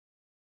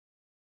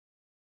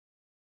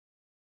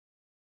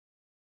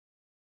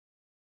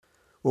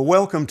Well,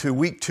 welcome to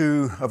week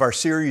 2 of our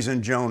series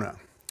in Jonah.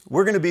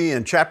 We're going to be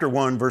in chapter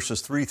 1,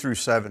 verses 3 through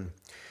 7.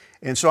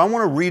 And so I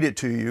want to read it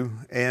to you,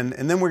 and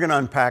then we're going to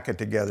unpack it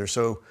together.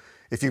 So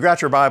if you've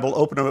got your Bible,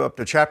 open it up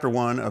to chapter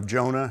 1 of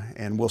Jonah,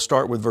 and we'll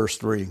start with verse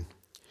 3.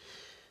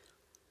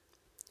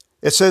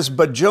 It says,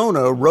 "But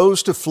Jonah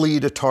rose to flee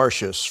to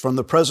Tarshish from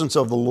the presence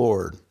of the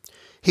Lord.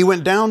 He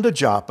went down to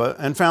Joppa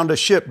and found a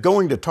ship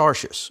going to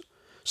Tarshish.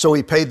 So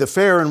he paid the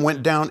fare and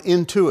went down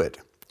into it,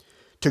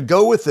 to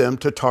go with them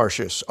to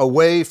Tarshish,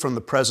 away from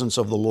the presence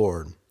of the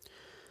Lord.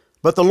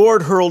 But the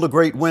Lord hurled a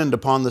great wind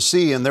upon the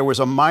sea, and there was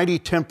a mighty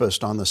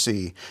tempest on the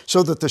sea,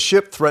 so that the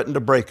ship threatened to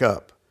break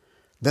up.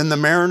 Then the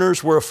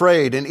mariners were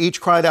afraid, and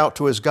each cried out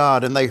to his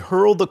God, and they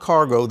hurled the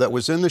cargo that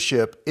was in the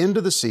ship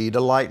into the sea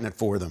to lighten it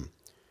for them.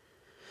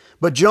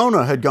 But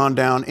Jonah had gone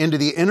down into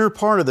the inner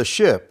part of the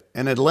ship,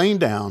 and had lain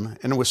down,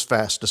 and was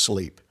fast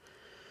asleep.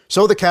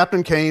 So the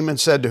captain came and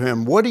said to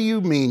him, 'What do you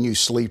mean, you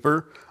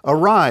sleeper?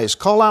 Arise,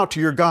 call out to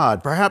your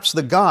God. Perhaps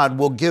the God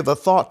will give a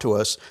thought to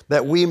us,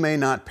 that we may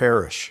not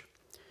perish.'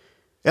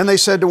 And they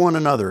said to one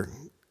another,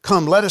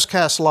 'Come, let us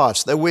cast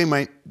lots, that we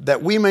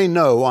may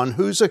know on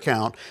whose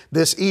account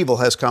this evil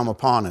has come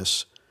upon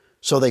us.'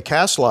 So they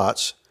cast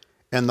lots,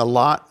 and the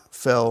lot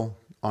fell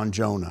on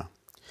Jonah."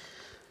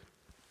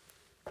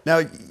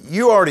 Now,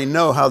 you already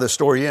know how the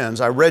story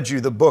ends. I read you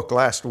the book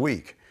last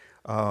week.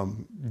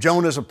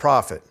 Jonah's a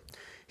prophet.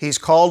 He's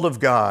called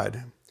of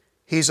God.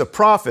 He's a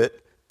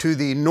prophet to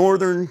the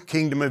northern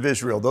kingdom of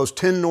Israel, those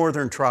 10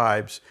 northern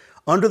tribes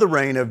under the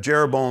reign of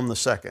Jeroboam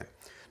II.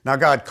 Now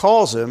God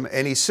calls him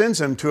and he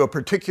sends him to a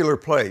particular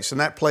place, and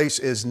that place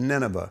is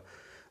Nineveh,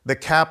 the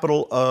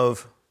capital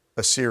of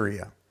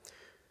Assyria.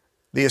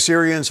 The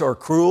Assyrians are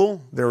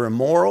cruel, they're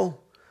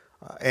immoral,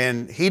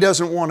 and he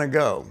doesn't want to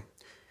go.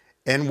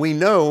 And we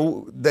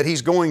know that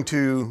he's going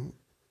to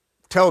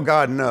tell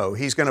God no.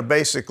 He's going to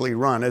basically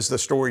run, as the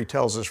story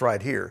tells us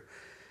right here.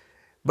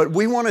 But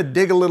we want to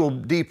dig a little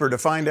deeper to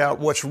find out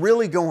what's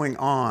really going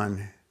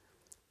on,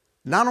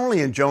 not only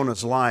in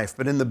Jonah's life,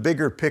 but in the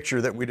bigger picture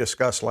that we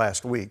discussed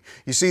last week.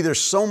 You see, there's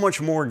so much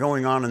more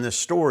going on in this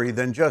story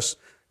than just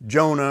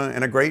Jonah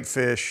and a great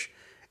fish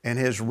and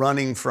his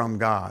running from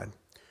God.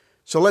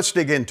 So let's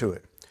dig into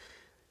it.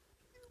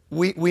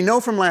 We know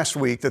from last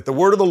week that the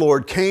word of the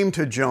Lord came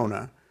to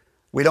Jonah.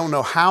 We don't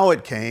know how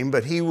it came,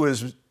 but he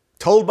was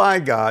told by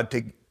God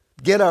to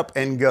get up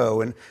and go.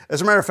 And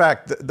as a matter of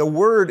fact, the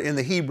word in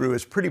the Hebrew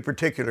is pretty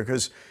particular,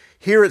 because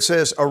here it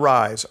says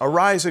arise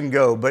and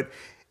go, but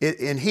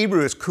in Hebrew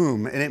it's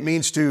kum, and it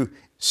means to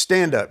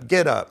stand up,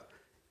 get up,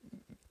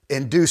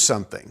 and do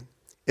something.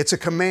 It's a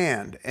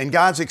command, and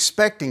God's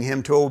expecting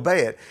him to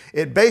obey it.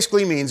 It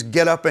basically means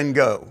get up and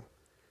go.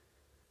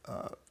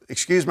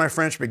 Excuse my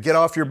French, but get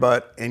off your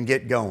butt and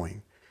get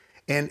going.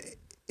 And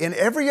in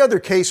every other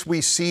case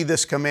we see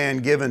this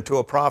command given to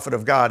a prophet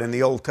of God in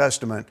the Old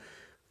Testament,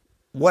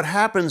 what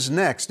happens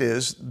next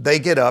is they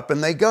get up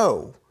and they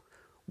go.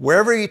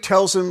 Wherever he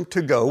tells them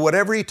to go,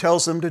 whatever he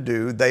tells them to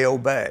do, they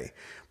obey.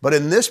 But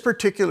in this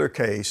particular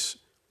case,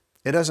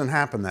 it doesn't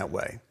happen that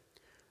way.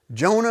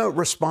 Jonah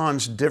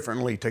responds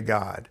differently to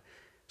God.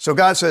 So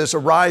God says,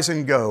 arise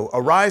and go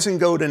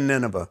to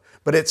Nineveh.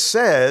 But it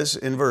says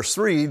in verse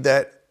 3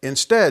 that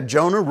instead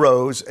Jonah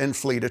rose and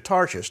flee to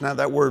Tarshish. Now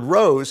that word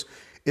rose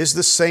is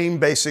the same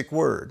basic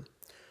word.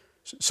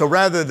 So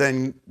rather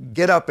than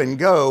get up and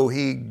go,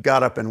 he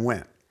got up and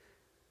went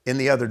in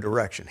the other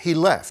direction. He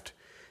left.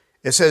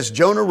 It says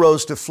Jonah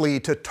rose to flee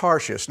to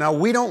Tarshish. Now,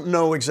 we don't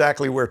know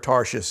exactly where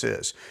Tarshish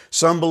is.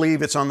 Some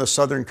believe it's on the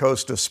southern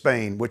coast of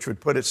Spain, which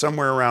would put it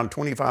somewhere around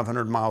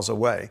 2,500 miles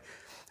away.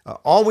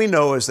 All we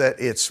know is that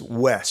it's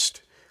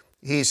west.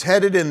 He's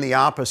headed in the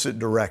opposite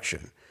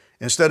direction.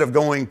 Instead of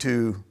going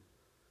to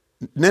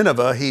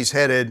Nineveh, he's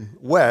headed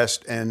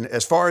west, and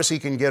as far as he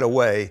can get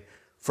away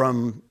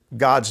from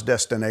God's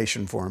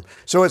destination for him.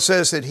 So it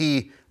says that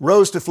he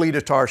rose to flee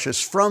to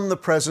Tarshish from the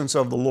presence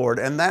of the Lord,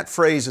 and that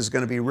phrase is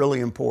going to be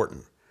really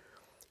important.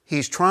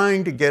 He's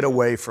trying to get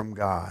away from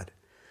God.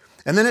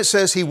 And then it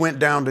says he went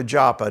down to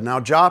Joppa.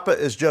 Now Joppa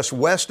is just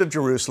west of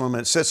Jerusalem.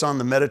 It sits on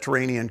the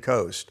Mediterranean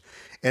coast,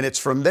 and it's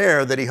from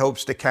there that he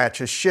hopes to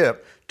catch a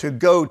ship to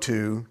go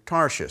to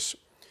Tarshish.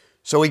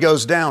 So he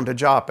goes down to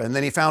Joppa, and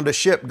then he found a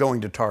ship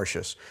going to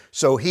Tarshish.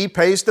 So he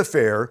pays the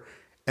fare,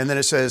 and then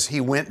it says he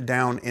went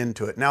down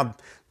into it. Now,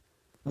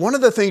 one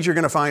of the things you're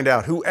going to find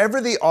out, whoever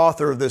the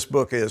author of this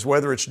book is,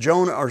 whether it's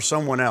Jonah or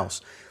someone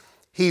else,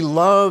 he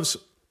loves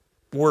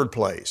word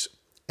plays,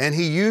 and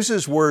he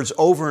uses words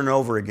over and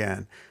over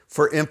again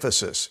for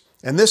emphasis.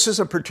 And this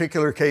is a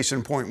particular case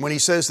in point. When he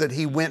says that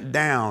he went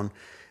down,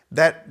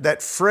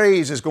 that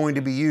phrase is going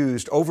to be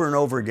used over and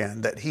over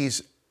again, that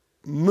he's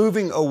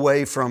moving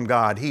away from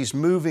God. He's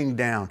moving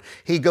down.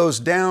 He goes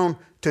down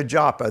to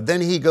Joppa.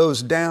 Then he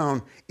goes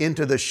down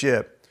into the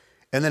ship.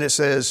 And then it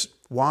says,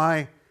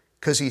 why?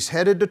 Because he's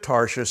headed to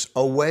Tarshish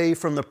away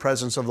from the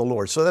presence of the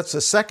Lord. So that's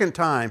the second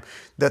time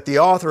that the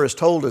author has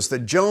told us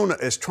that Jonah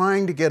is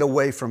trying to get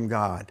away from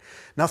God.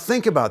 Now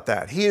think about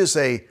that. He is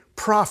a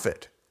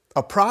prophet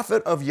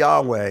of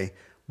Yahweh,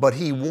 but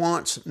he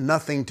wants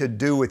nothing to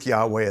do with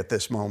Yahweh at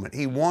this moment.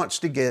 He wants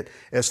to get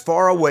as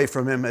far away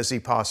from him as he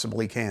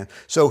possibly can.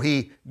 So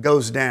he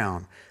goes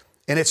down.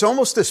 And it's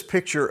almost this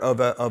picture of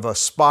a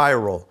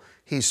spiral.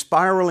 He's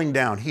spiraling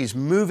down. He's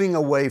moving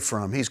away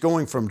from. He's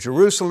going from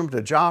Jerusalem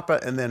to Joppa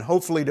and then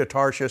hopefully to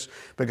Tarshish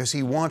because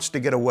he wants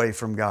to get away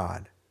from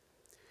God.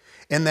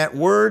 And that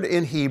word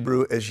in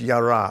Hebrew is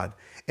yarad,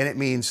 and it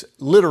means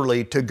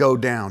literally to go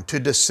down, to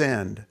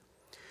descend.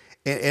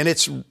 And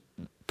it's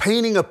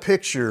painting a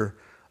picture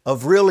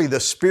of really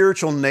the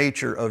spiritual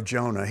nature of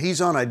Jonah.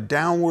 He's on a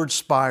downward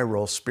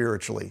spiral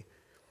spiritually.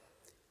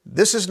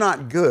 This is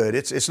not good.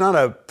 It's not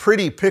a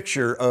pretty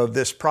picture of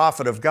this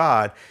prophet of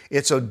God.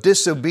 It's a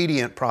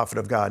disobedient prophet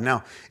of God.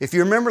 Now, if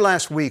you remember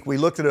last week, we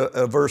looked at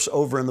a verse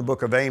over in the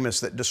book of Amos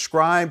that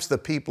describes the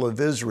people of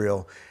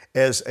Israel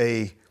as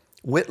a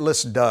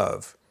witless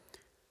dove.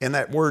 And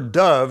that word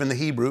dove in the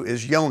Hebrew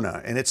is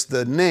Yonah, and it's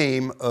the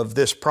name of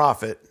this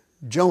prophet,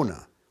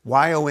 Jonah,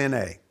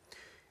 Y-O-N-A.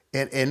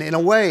 And in a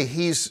way,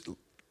 he's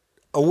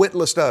a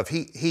witless dove.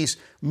 He's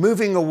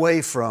moving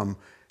away from,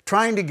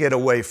 trying to get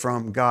away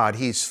from God.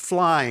 He's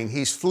flying,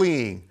 he's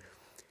fleeing,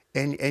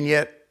 and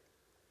yet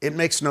it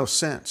makes no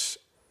sense.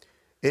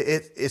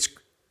 It's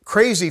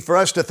crazy for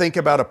us to think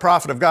about a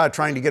prophet of God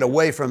trying to get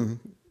away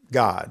from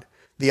God,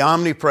 the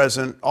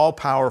omnipresent,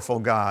 all-powerful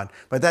God.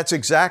 But that's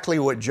exactly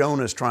what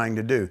Jonah's trying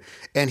to do.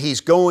 And he's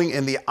going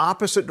in the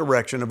opposite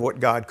direction of what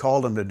God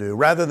called him to do.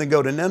 Rather than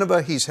go to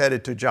Nineveh, he's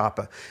headed to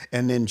Joppa.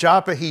 And in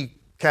Joppa, he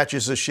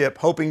catches a ship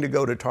hoping to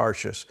go to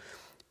Tarshish.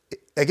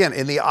 Again,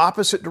 in the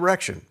opposite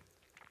direction.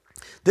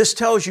 This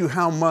tells you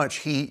how much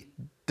he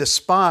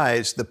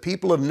despised the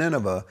people of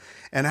Nineveh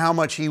and how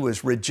much he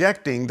was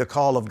rejecting the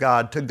call of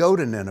God to go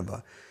to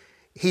Nineveh.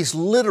 He's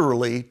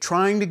literally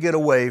trying to get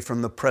away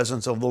from the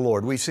presence of the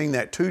Lord. We've seen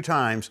that 2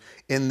 times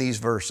in these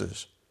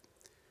verses.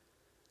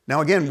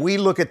 Now again, we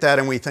look at that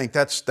and we think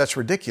that's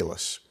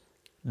ridiculous.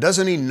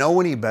 Doesn't he know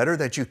any better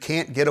that you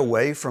can't get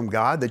away from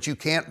God, that you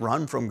can't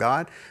run from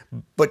God?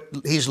 But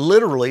he's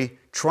literally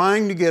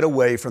trying to get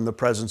away from the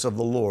presence of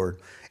the Lord.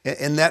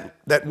 And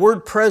that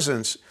word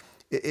presence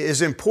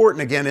is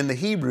important again in the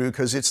Hebrew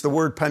because it's the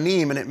word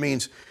panim and it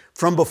means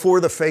from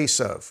before the face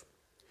of.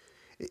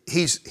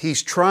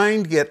 He's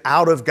trying to get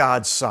out of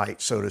God's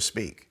sight, so to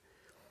speak.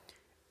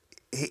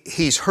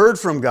 He's heard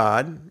from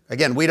God.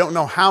 Again, we don't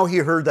know how he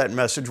heard that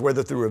message,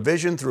 whether through a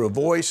vision, through a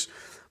voice,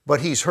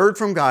 but he's heard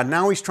from God.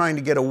 Now he's trying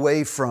to get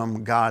away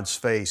from God's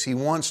face. He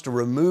wants to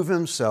remove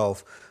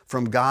himself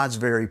from God's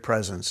very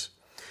presence.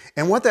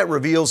 And what that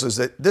reveals is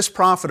that this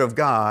prophet of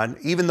God,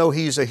 even though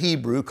he's a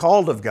Hebrew,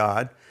 called of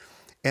God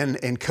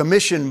and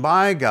commissioned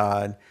by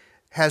God,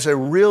 has a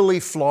really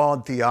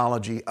flawed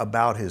theology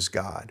about his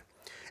God.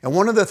 And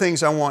one of the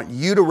things I want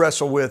you to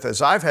wrestle with,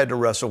 as I've had to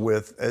wrestle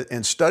with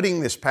in studying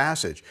this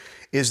passage,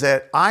 is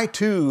that I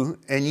too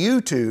and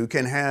you too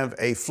can have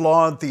a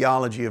flawed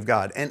theology of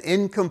God, an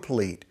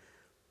incomplete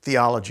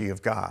theology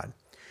of God.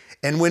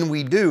 And when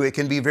we do, it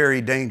can be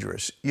very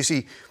dangerous. You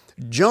see,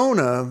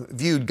 Jonah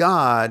viewed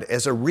God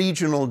as a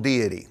regional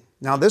deity.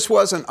 Now, this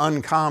wasn't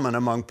uncommon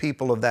among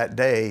people of that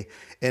day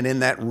and in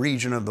that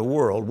region of the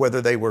world,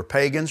 whether they were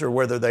pagans or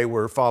whether they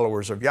were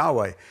followers of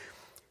Yahweh.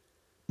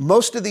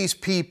 Most of these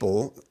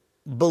people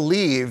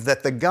believed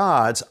that the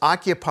gods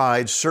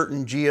occupied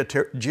certain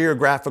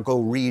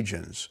geographical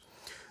regions.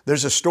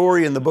 There's a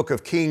story in the book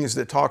of Kings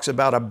that talks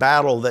about a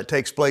battle that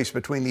takes place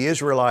between the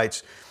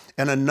Israelites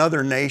and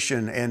another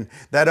nation, and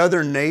that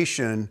other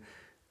nation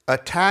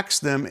attacks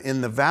them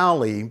in the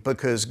valley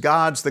because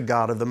God's the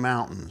God of the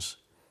mountains.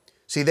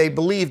 See, they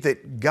believed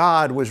that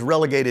God was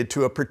relegated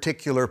to a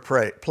particular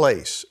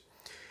place.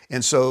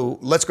 And so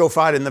let's go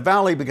fight in the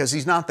valley because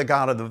he's not the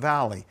God of the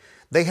valley.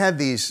 They had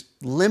these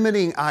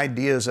limiting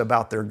ideas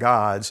about their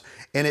gods,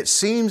 and it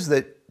seems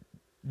that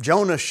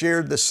Jonah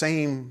shared the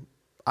same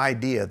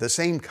idea, the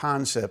same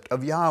concept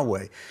of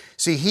Yahweh.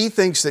 See, he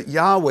thinks that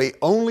Yahweh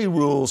only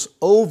rules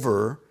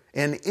over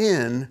and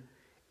in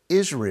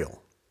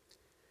Israel,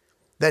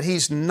 that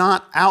he's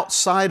not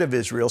outside of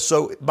Israel.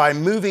 So by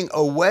moving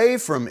away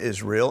from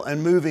Israel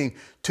and moving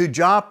to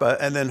Joppa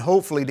and then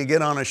hopefully to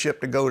get on a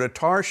ship to go to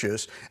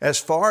Tarshish, as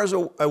far as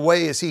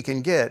away as he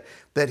can get,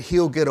 that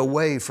he'll get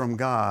away from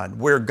God,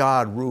 where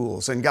God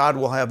rules, and God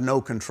will have no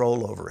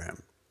control over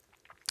him.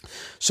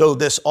 So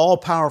this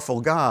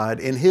all-powerful God,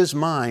 in his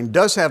mind,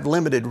 does have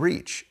limited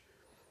reach.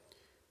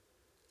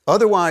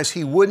 Otherwise,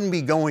 he wouldn't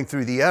be going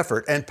through the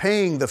effort and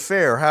paying the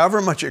fare,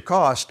 however much it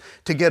costs,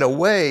 to get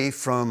away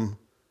from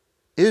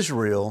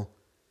Israel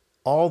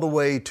all the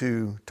way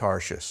to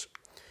Tarshish.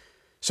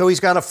 So he's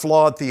got a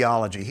flawed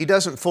theology. He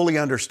doesn't fully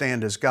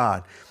understand his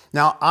God.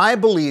 Now, I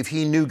believe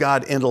he knew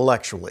God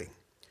intellectually.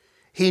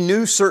 He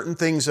knew certain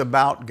things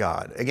about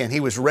God. Again, he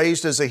was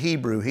raised as a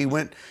Hebrew. He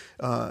was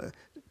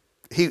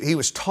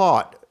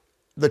taught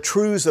the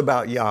truths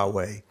about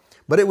Yahweh,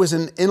 but it was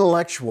an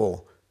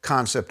intellectual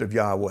concept of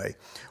Yahweh.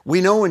 We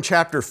know in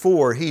chapter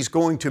 4, he's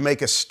going to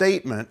make a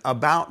statement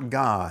about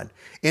God.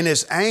 In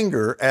his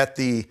anger at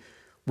the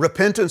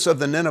repentance of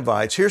the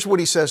Ninevites, here's what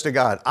he says to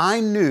God: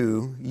 I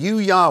knew you,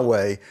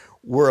 Yahweh,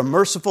 were a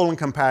merciful and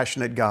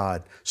compassionate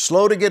God,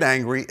 slow to get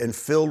angry and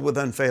filled with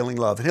unfailing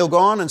love. And he'll go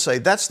on and say,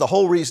 that's the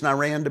whole reason I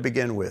ran to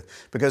begin with,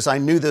 because I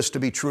knew this to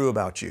be true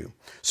about you.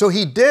 So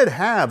he did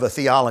have a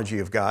theology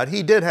of God.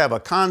 He did have a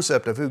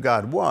concept of who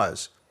God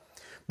was,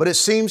 but it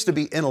seems to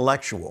be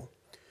intellectual.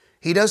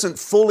 He doesn't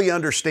fully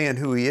understand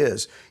who he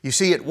is. You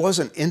see, it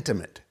wasn't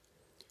intimate.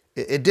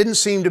 It didn't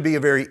seem to be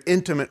a very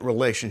intimate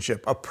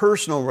relationship, a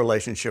personal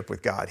relationship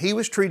with God. He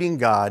was treating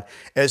God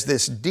as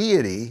this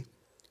deity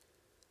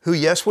who,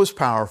 yes, was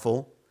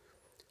powerful,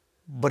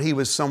 but he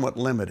was somewhat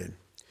limited.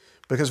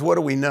 Because what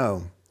do we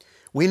know?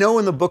 We know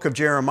in the book of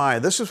Jeremiah,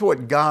 this is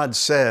what God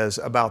says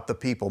about the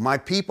people. My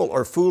people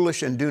are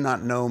foolish and do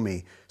not know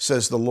me,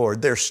 says the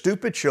Lord. They're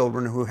stupid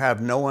children who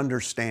have no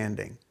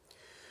understanding.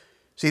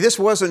 See, this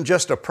wasn't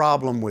just a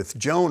problem with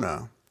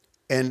Jonah,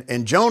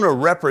 and Jonah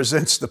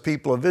represents the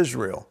people of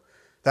Israel.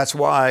 That's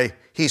why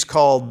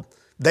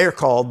they're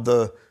called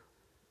the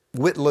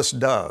witless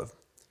dove.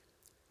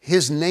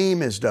 His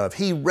name is Dove.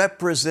 He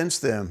represents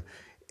them.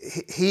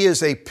 He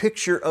is a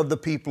picture of the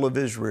people of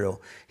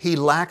Israel. He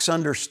lacks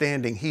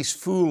understanding. He's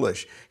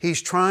foolish.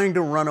 He's trying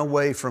to run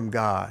away from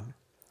God.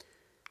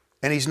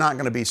 And he's not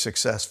going to be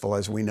successful,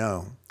 as we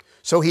know.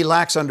 So he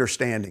lacks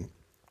understanding.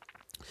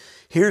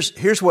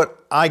 Here's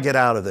what I get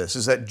out of this,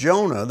 is that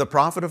Jonah, the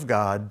prophet of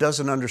God,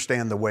 doesn't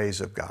understand the ways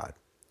of God.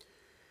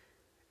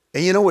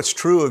 And you know what's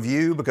true of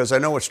you, because I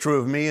know what's true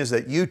of me, is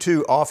that you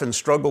too often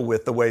struggle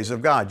with the ways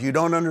of God. You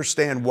don't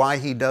understand why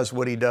he does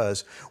what he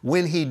does,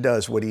 when he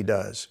does what he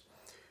does.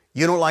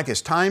 You don't like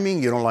his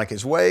timing, you don't like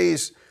his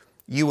ways.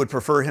 You would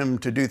prefer him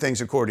to do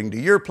things according to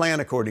your plan,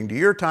 according to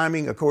your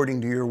timing, according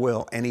to your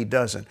will, and he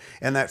doesn't.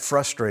 And that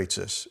frustrates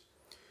us.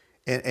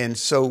 And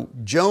so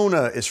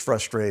Jonah is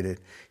frustrated.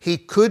 He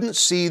couldn't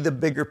see the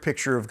bigger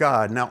picture of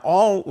God. Now,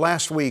 all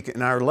last week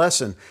in our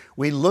lesson,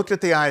 we looked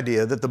at the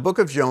idea that the book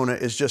of Jonah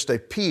is just a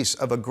piece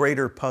of a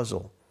greater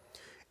puzzle.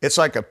 It's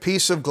like a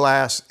piece of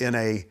glass in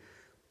a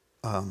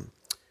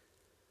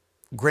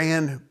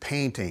grand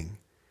painting,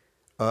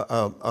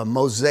 a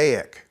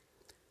mosaic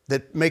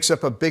that makes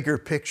up a bigger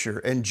picture.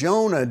 And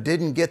Jonah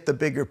didn't get the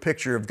bigger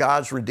picture of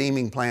God's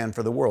redeeming plan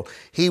for the world.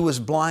 He was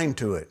blind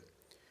to it.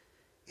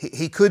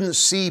 He couldn't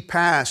see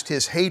past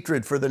his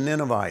hatred for the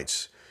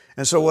Ninevites.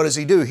 And so what does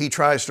he do? He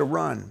tries to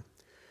run.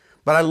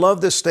 But I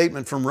love this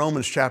statement from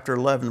Romans chapter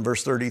 11,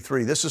 verse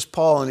 33. This is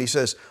Paul, and he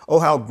says, "Oh,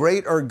 how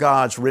great are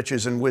God's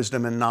riches and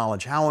wisdom and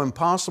knowledge, how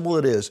impossible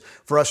it is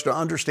for us to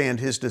understand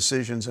his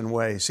decisions and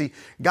ways." See,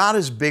 God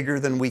is bigger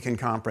than we can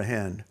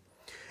comprehend.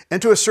 And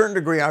to a certain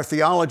degree, our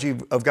theology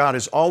of God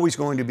is always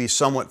going to be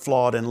somewhat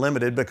flawed and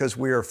limited, because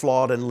we are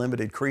flawed and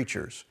limited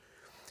creatures.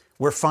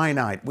 We're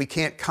finite. We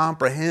can't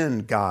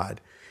comprehend God.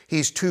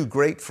 He's too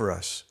great for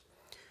us.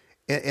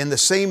 And the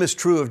same is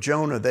true of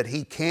Jonah, that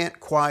he can't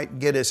quite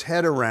get his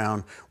head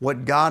around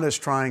what God is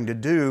trying to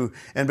do.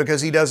 And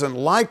because he doesn't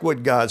like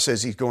what God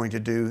says he's going to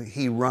do,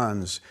 he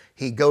runs.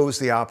 He goes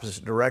the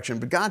opposite direction.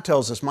 But God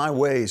tells us, my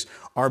ways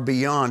are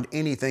beyond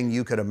anything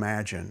you could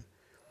imagine.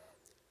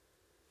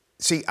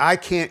 See, I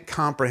can't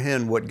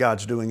comprehend what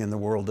God's doing in the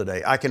world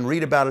today. I can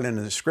read about it in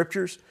the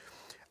scriptures.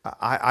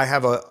 I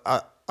have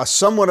a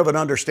somewhat of an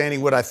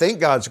understanding what I think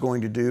God's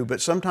going to do,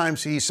 but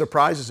sometimes he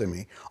surprises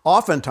me.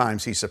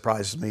 Oftentimes he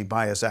surprises me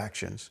by his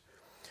actions.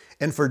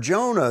 And for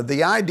Jonah,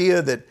 the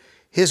idea that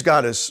his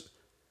God is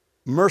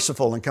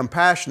merciful and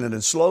compassionate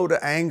and slow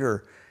to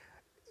anger,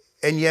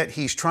 and yet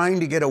he's trying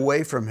to get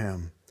away from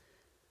him,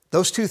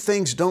 those two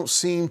things don't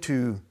seem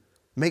to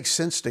make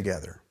sense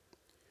together.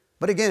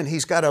 But again,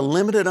 he's got a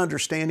limited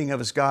understanding of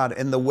his God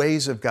and the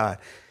ways of God.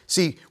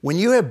 See, when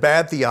you have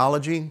bad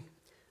theology,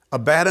 a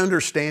bad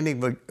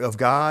understanding of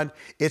God,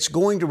 it's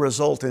going to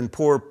result in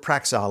poor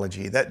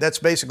praxology. That's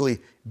basically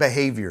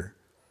behavior,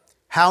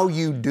 how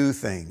you do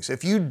things.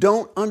 If you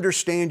don't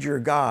understand your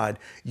God,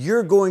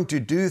 you're going to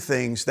do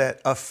things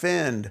that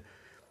offend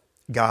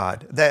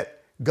God,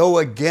 that go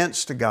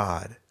against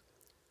God.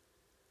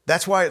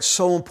 That's why it's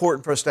so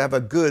important for us to have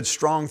a good,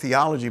 strong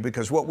theology,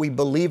 because what we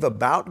believe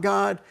about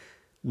God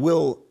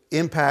will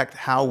impact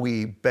how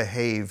we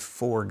behave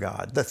for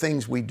God, the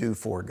things we do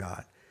for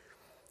God.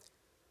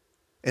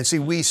 And see,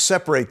 we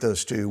separate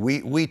those two.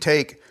 We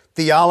take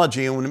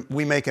theology and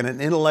we make it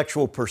an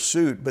intellectual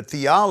pursuit, but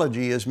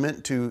theology is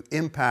meant to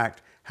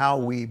impact how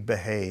we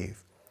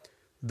behave,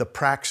 the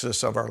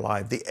praxis of our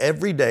life, the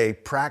everyday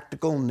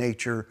practical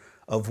nature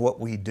of what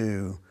we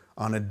do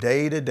on a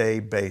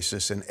day-to-day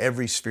basis in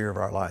every sphere of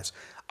our lives.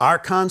 Our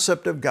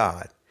concept of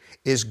God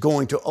is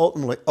going to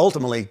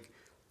ultimately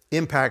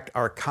impact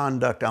our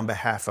conduct on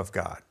behalf of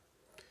God.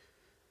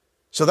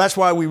 So that's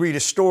why we read a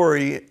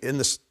story in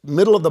the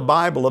middle of the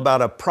Bible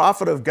about a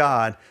prophet of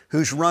God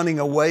who's running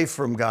away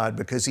from God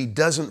because he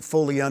doesn't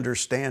fully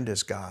understand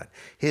his God.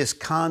 His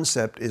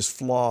concept is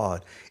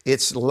flawed.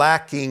 It's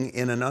lacking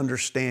in an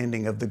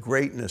understanding of the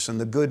greatness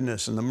and the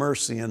goodness and the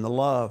mercy and the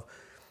love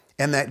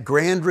and that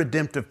grand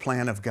redemptive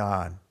plan of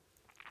God.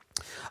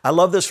 I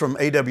love this from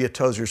A.W.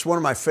 Tozer. It's one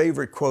of my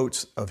favorite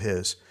quotes of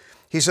his.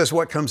 He says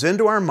what comes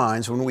into our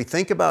minds when we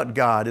think about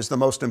God is the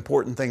most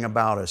important thing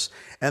about us.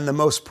 And the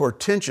most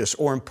portentous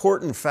or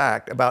important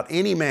fact about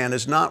any man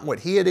is not what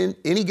he at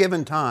any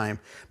given time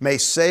may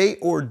say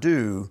or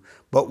do,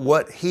 but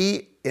what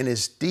he in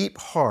his deep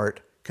heart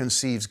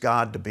conceives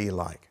God to be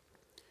like.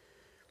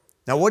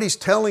 Now, what he's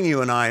telling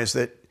you and I is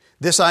that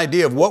this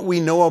idea of what we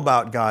know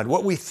about God,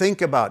 what we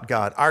think about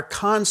God, our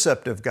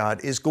concept of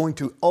God is going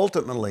to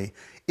ultimately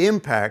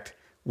impact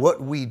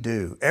what we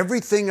do.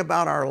 Everything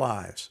about our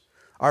lives,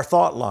 our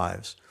thought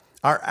lives,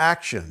 our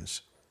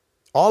actions,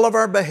 all of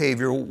our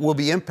behavior will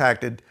be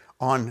impacted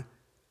on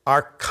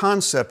our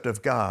concept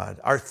of God,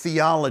 our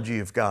theology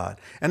of God.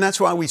 And that's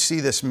why we see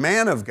this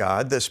man of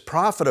God, this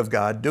prophet of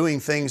God, doing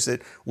things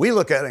that we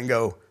look at and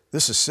go,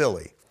 this is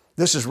silly.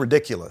 This is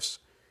ridiculous.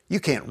 You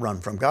can't run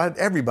from God.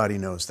 Everybody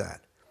knows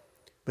that.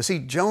 But see,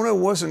 Jonah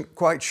wasn't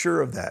quite sure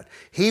of that.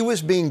 He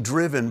was being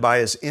driven by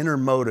his inner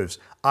motives.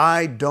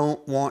 I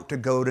don't want to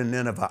go to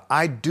Nineveh.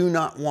 I do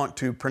not want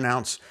to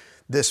pronounce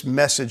this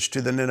message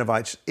to the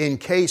Ninevites in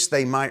case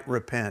they might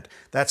repent.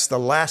 That's the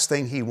last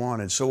thing he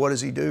wanted. So what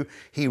does he do?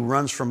 He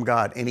runs from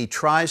God and he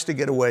tries to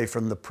get away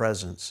from the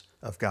presence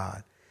of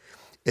God.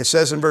 It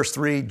says in verse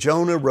 3,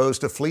 Jonah rose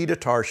to flee to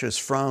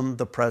Tarshish from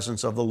the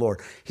presence of the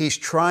Lord. He's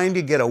trying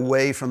to get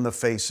away from the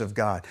face of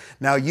God.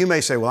 Now you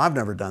may say, well, I've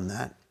never done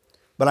that.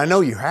 But I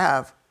know you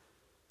have,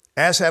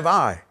 as have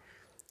I.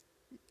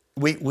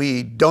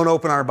 We don't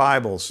open our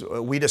Bibles.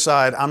 We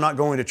decide, I'm not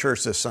going to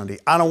church this Sunday.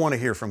 I don't want to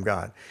hear from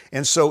God.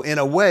 And so in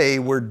a way,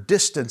 we're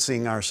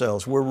distancing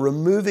ourselves. We're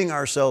removing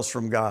ourselves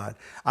from God.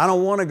 I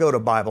don't want to go to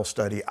Bible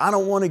study. I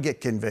don't want to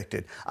get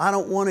convicted. I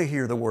don't want to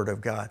hear the Word of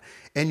God.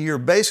 And you're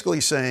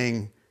basically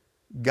saying,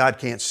 God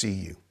can't see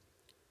you.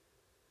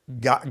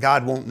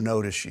 God won't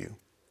notice you.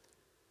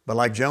 But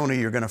like Jonah,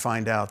 you're going to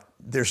find out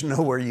there's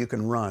nowhere you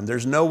can run.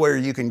 There's nowhere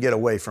you can get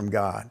away from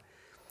God.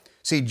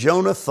 See,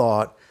 Jonah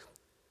thought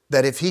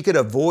that if he could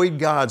avoid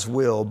God's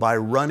will by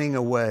running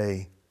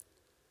away,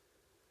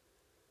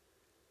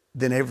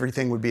 then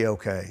everything would be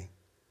okay.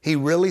 He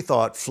really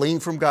thought fleeing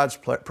from God's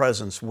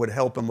presence would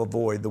help him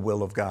avoid the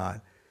will of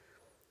God.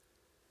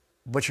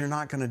 But you're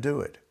not going to do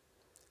it.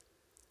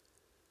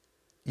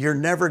 You're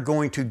never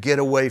going to get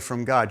away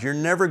from God. You're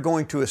never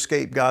going to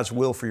escape God's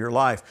will for your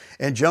life.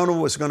 And Jonah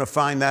was going to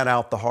find that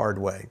out the hard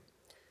way.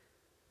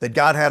 That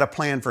God had a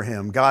plan for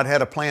him. God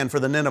had a plan for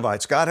the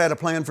Ninevites. God had a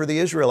plan for the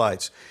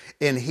Israelites.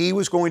 And he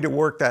was going to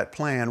work that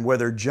plan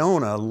whether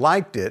Jonah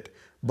liked it,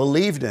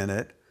 believed in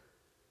it,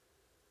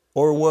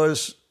 or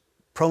was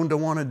prone to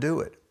want to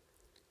do it.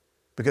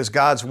 Because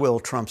God's will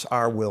trumps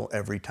our will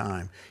every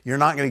time. You're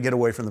not going to get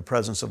away from the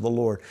presence of the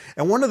Lord.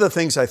 And one of the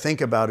things I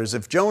think about is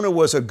if Jonah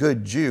was a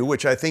good Jew,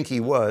 which I think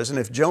he was, and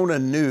if Jonah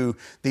knew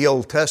the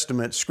Old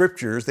Testament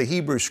scriptures, the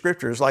Hebrew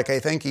scriptures, like I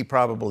think he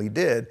probably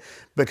did,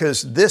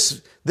 because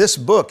this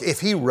book,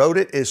 if he wrote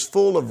it, is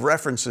full of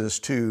references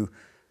to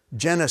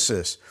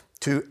Genesis,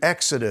 to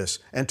Exodus,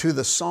 and to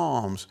the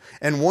Psalms.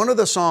 And one of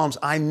the Psalms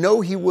I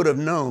know he would have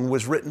known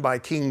was written by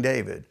King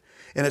David,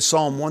 and it's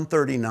Psalm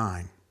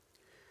 139.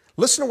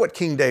 Listen to what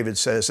King David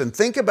says and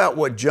think about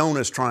what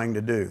Jonah's trying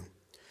to do.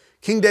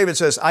 King David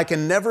says, I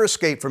can never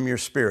escape from your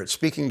spirit,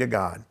 speaking to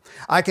God.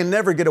 I can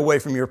never get away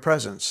from your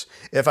presence.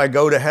 If I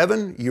go to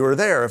heaven, you're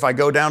there. If I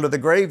go down to the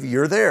grave,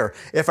 you're there.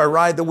 If I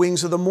ride the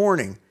wings of the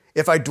morning,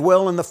 if I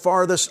dwell in the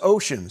farthest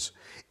oceans,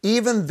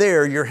 even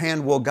there your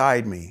hand will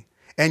guide me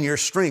and your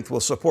strength will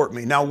support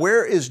me. Now,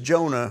 where is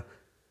Jonah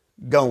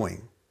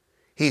going?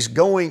 He's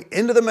going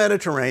into the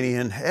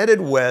Mediterranean, headed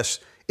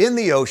west in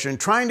the ocean,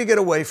 trying to get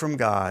away from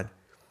God.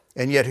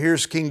 And yet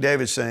here's King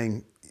David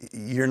saying,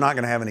 you're not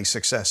going to have any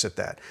success at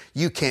that.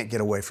 You can't get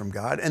away from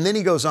God. And then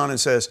he goes on and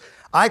says,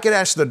 I could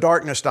ask the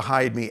darkness to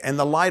hide me and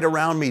the light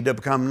around me to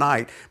become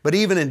night, but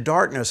even in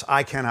darkness,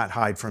 I cannot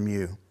hide from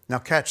you. Now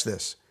catch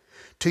this.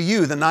 To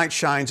you, the night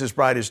shines as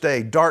bright as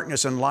day.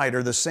 Darkness and light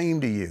are the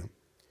same to you.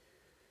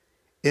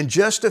 In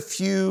just a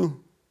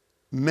few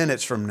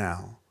minutes from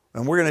now,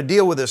 and we're going to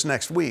deal with this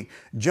next week,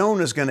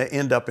 Jonah's going to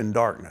end up in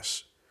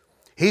darkness.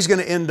 He's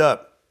going to end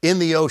up in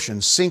the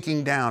ocean,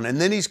 sinking down, and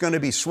then he's going to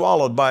be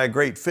swallowed by a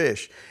great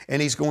fish, and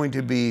he's going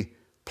to be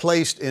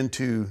placed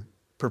into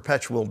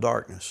perpetual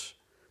darkness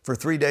for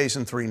 3 days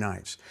and 3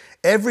 nights.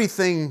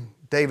 Everything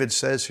David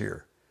says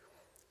here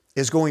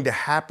is going to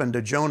happen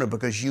to Jonah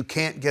because you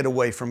can't get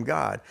away from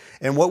God.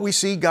 And what we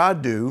see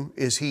God do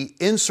is he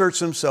inserts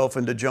himself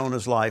into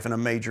Jonah's life in a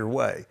major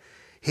way.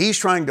 He's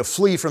trying to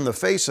flee from the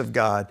face of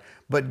God,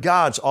 but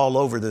God's all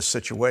over this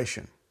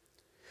situation.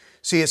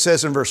 See, it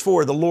says in verse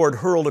 4, the Lord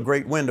hurled a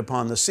great wind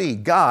upon the sea.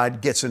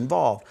 God gets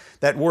involved.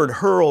 That word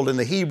hurled in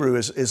the Hebrew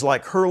is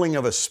like hurling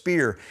of a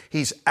spear.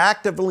 He's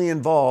actively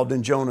involved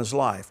in Jonah's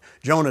life.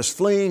 Jonah's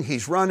fleeing,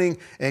 he's running,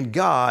 and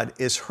God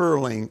is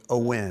hurling a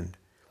wind.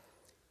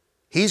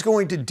 He's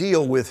going to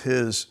deal with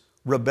his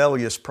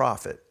rebellious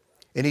prophet,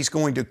 and he's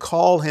going to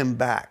call him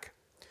back.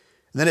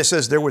 And then it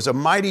says, there was a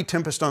mighty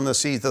tempest on the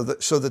sea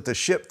so that the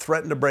ship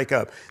threatened to break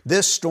up.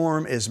 This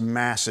storm is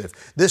massive.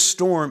 This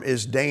storm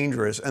is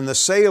dangerous. And the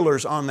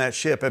sailors on that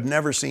ship have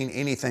never seen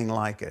anything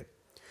like it.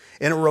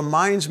 And it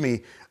reminds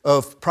me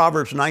of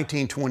Proverbs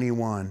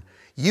 19:21.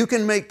 You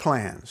can make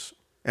plans,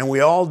 and we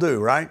all do,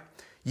 right?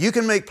 You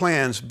can make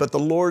plans, but the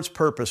Lord's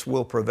purpose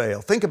will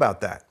prevail. Think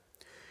about that.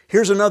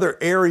 Here's another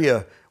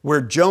area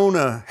where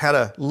Jonah had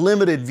a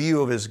limited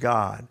view of his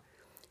God.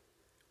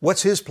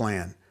 What's his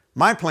plan?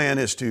 My plan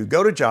is to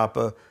go to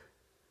Joppa,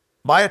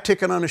 buy a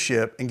ticket on a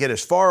ship, and get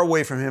as far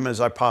away from him as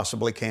I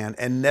possibly can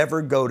and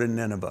never go to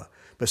Nineveh.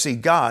 But see,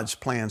 God's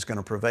plan is going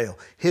to prevail.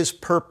 His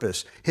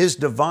purpose, His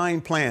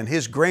divine plan,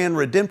 His grand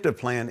redemptive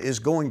plan is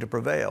going to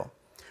prevail.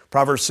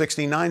 Proverbs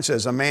 16:9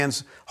 says, a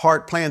man's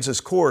heart plans his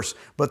course,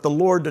 but the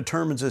Lord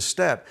determines his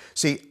step.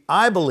 See,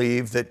 I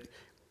believe that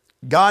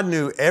God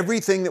knew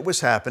everything that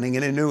was happening,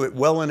 and He knew it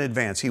well in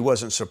advance. He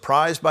wasn't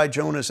surprised by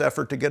Jonah's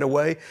effort to get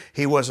away.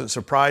 He wasn't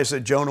surprised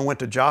that Jonah went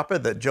to Joppa,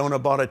 that Jonah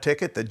bought a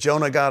ticket, that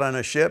Jonah got on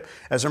a ship.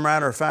 As a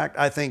matter of fact,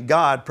 I think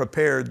God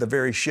prepared the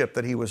very ship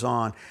that he was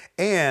on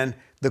and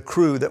the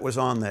crew that was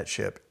on that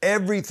ship.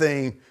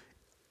 Everything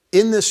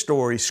in this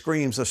story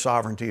screams the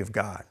sovereignty of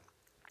God.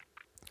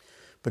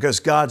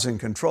 Because God's in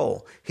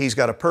control. He's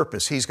got a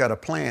purpose. He's got a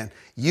plan.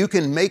 You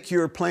can make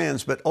your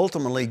plans, but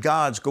ultimately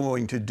God's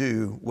going to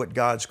do what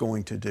God's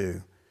going to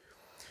do.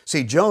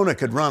 See, Jonah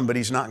could run, but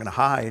he's not going to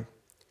hide.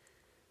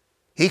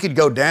 He could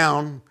go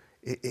down.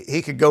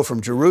 He could go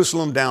from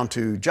Jerusalem down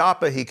to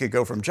Joppa. He could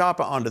go from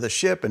Joppa onto the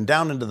ship and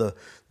down into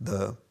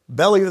the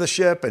belly of the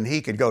ship, and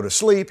he could go to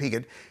sleep.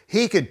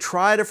 He could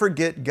try to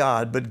forget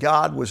God, but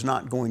God was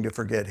not going to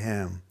forget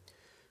him.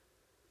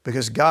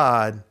 Because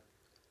God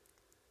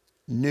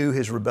knew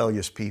His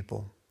rebellious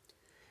people.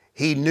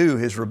 He knew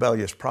His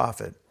rebellious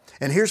prophet.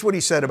 And here's what He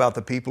said about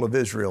the people of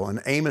Israel in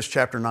Amos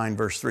chapter 9,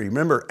 verse 3.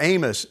 Remember,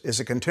 Amos is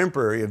a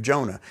contemporary of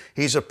Jonah.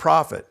 He's a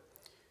prophet.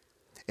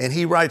 And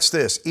he writes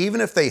this,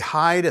 even if they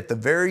hide at the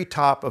very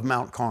top of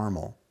Mount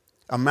Carmel,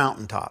 a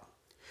mountaintop,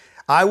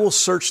 I will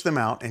search them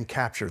out and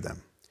capture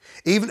them.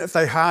 Even if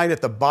they hide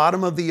at the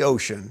bottom of the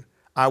ocean,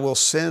 I will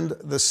send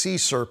the sea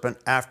serpent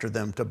after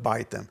them to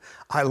bite them.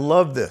 I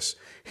love this.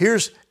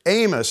 Here's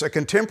Amos, a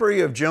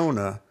contemporary of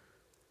Jonah,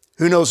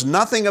 who knows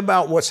nothing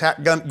about what's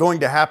going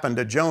to happen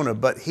to Jonah,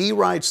 but he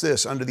writes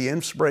this under the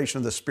inspiration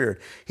of the Spirit.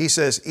 He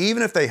says,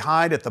 even if they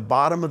hide at the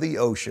bottom of the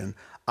ocean,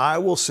 I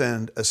will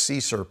send a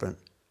sea serpent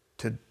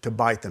to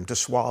bite them, to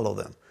swallow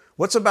them.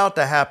 What's about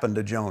to happen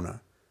to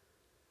Jonah?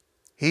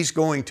 He's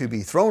going to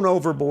be thrown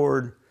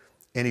overboard,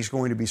 and he's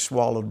going to be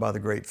swallowed by the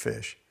great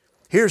fish.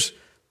 Here's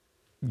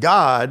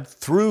God,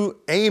 through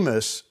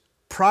Amos,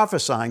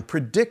 prophesying,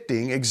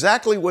 predicting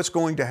exactly what's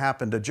going to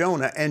happen to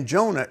Jonah, and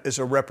Jonah is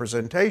a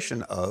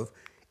representation of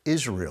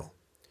Israel.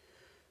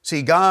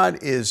 See, God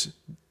is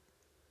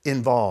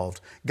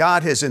involved.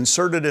 God has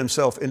inserted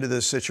Himself into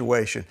this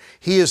situation.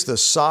 He is the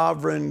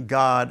sovereign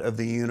God of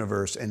the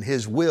universe, and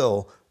His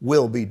will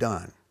be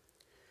done.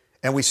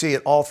 And we see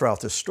it all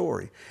throughout this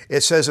story.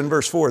 It says in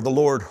verse 4, the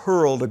Lord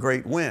hurled a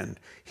great wind.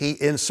 He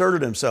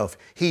inserted Himself.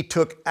 He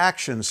took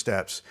action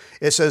steps.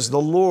 It says the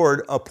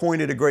Lord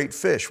appointed a great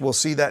fish. We'll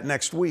see that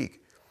next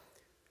week.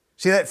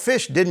 See, that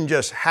fish didn't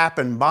just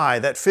happen by.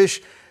 That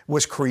fish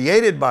was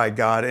created by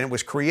God, and it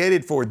was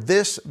created for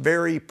this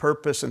very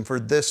purpose and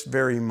for this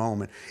very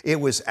moment. It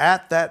was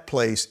at that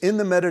place in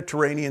the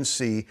Mediterranean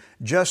Sea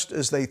just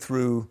as they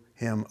threw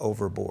him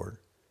overboard.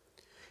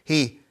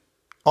 He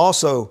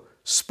also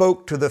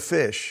spoke to the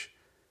fish.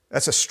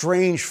 That's a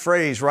strange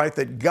phrase, right?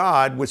 That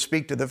God would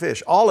speak to the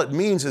fish. All it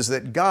means is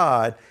that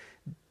God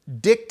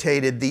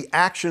dictated the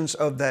actions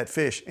of that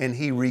fish, and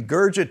He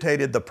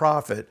regurgitated the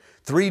prophet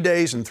 3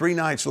 days and 3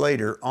 nights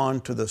later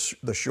onto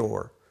the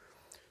shore.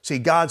 See,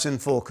 God's in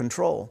full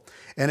control.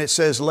 And it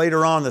says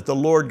later on that the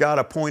Lord God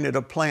appointed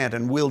a plant,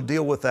 and we'll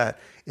deal with that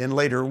in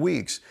later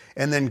weeks.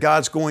 And then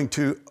God's going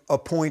to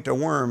appoint a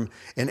worm.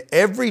 And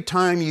every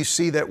time you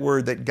see that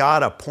word that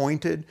God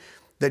appointed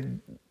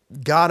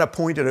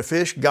a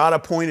fish, God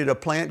appointed a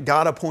plant,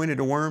 God appointed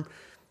a worm,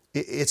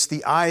 it's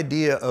the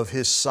idea of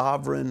His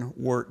sovereign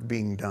work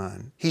being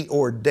done. He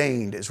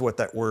ordained is what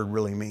that word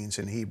really means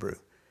in Hebrew.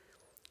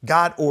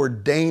 God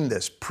ordained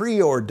this,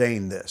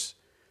 preordained this.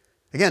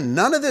 Again,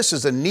 none of this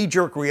is a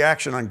knee-jerk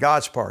reaction on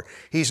God's part.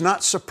 He's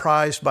not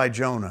surprised by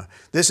Jonah.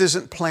 This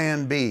isn't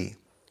plan B.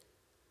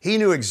 He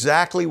knew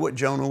exactly what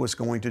Jonah was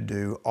going to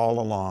do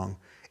all along,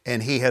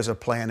 and He has a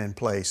plan in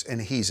place,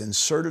 and He's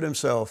inserted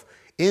Himself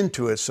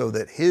into it so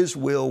that His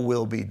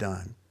will be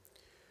done.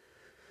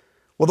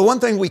 Well, the one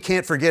thing we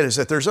can't forget is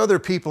that there's other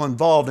people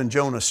involved in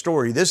Jonah's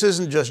story. This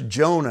isn't just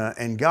Jonah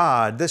and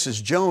God. This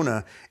is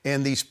Jonah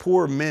and these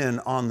poor men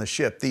on the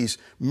ship, these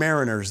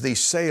mariners,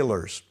 these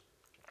sailors.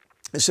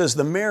 It says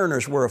the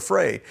mariners were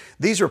afraid.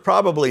 These are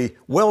probably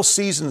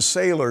well-seasoned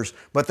sailors,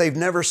 but they've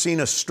never seen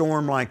a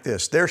storm like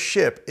this. Their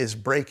ship is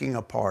breaking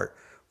apart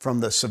from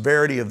the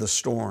severity of the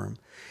storm.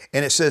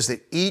 And it says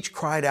that each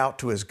cried out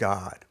to his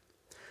God.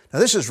 Now,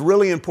 this is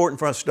really important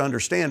for us to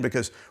understand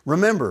because,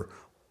 remember,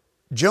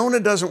 Jonah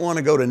doesn't want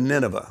to go to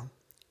Nineveh.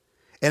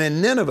 And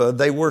in Nineveh,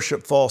 they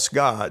worship false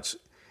gods.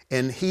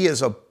 And he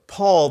is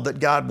appalled that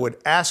God would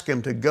ask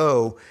him to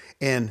go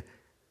and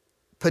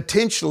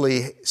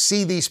potentially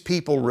see these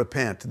people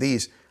repent,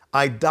 these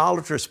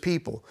idolatrous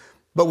people.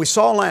 But we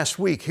saw last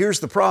week, here's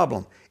the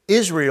problem.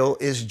 Israel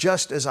is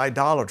just as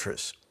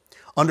idolatrous.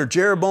 Under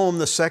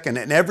Jeroboam II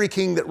and every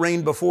king that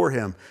reigned before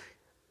him,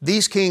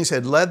 these kings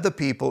had led the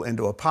people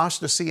into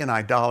apostasy and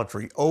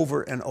idolatry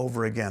over and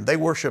over again. They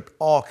worshiped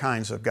all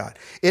kinds of God.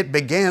 It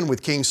began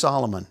with King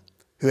Solomon,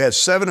 who had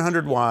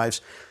 700 wives,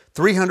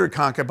 300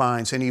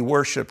 concubines, and he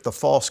worshiped the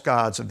false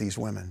gods of these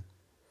women.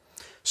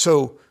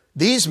 So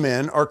these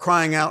men are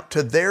crying out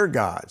to their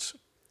gods.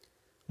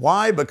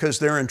 Why? Because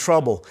they're in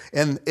trouble.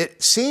 And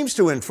it seems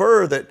to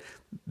infer that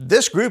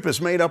this group is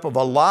made up of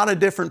a lot of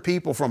different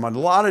people from a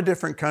lot of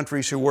different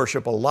countries who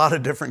worship a lot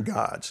of different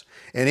gods.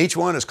 And each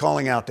one is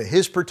calling out to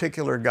his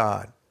particular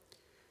God.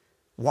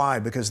 Why?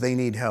 Because they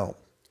need help.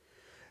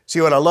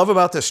 See, what I love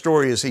about this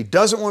story is he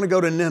doesn't want to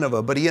go to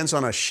Nineveh, but he ends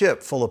on a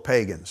ship full of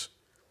pagans.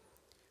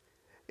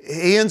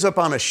 He ends up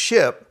on a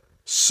ship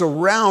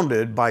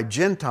surrounded by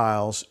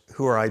Gentiles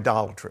who are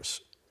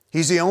idolatrous.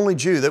 He's the only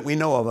Jew that we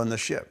know of on the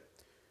ship.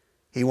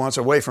 He wants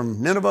away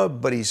from Nineveh,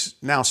 but he's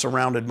now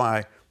surrounded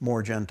by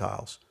more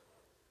Gentiles.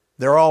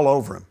 They're all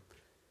over him.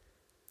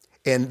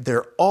 And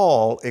they're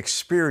all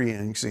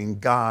experiencing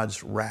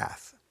God's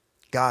wrath,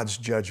 God's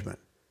judgment.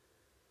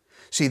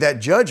 See, that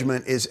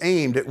judgment is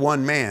aimed at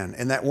one man,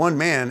 and that one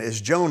man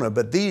is Jonah,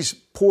 but these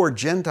poor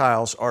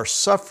Gentiles are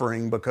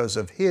suffering because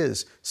of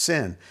his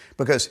sin,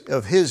 because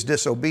of his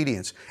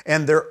disobedience.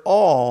 And they're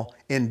all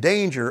in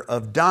danger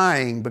of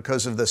dying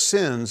because of the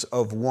sins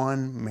of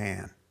one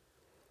man.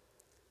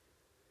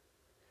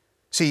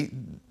 See,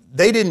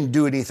 they didn't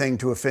do anything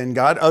to offend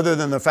God other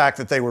than the fact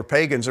that they were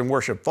pagans and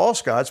worshiped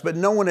false gods, but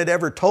no one had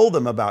ever told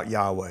them about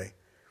Yahweh.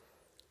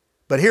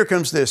 But here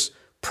comes this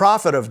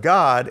prophet of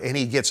God, and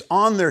he gets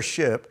on their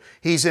ship.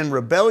 He's in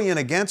rebellion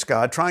against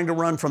God, trying to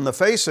run from the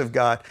face of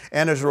God.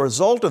 And as a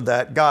result of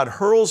that, God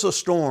hurls a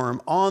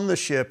storm on the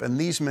ship, and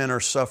these men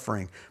are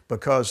suffering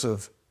because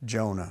of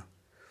Jonah.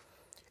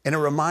 And it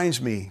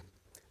reminds me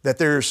that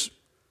there's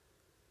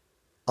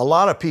a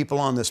lot of people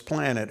on this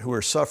planet who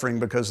are suffering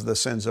because of the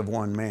sins of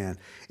one man.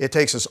 It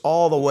takes us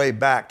all the way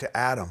back to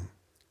Adam.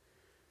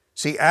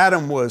 See,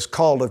 Adam was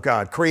called of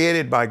God,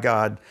 created by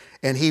God,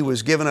 and he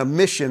was given a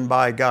mission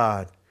by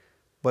God.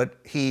 But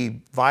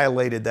he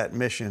violated that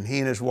mission. He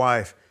and his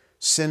wife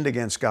sinned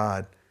against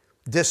God,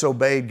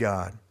 disobeyed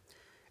God.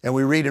 And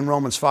we read in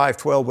Romans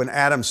 5:12, when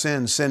Adam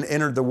sinned, sin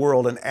entered the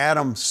world, and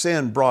Adam's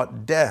sin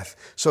brought death.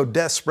 So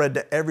death spread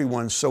to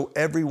everyone, so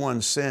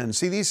everyone sinned.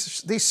 See,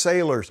 these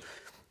sailors,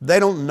 they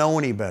don't know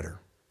any better.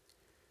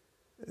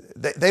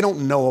 They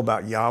don't know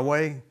about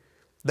Yahweh.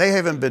 They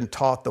haven't been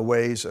taught the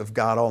ways of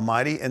God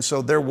Almighty, and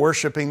so they're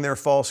worshiping their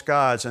false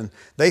gods. And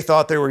they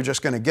thought they were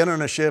just going to get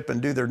on a ship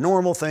and do their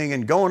normal thing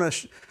and go on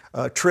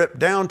a trip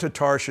down to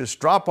Tarshish,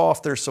 drop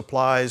off their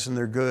supplies and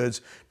their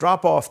goods,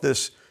 drop off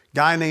this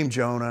guy named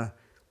Jonah,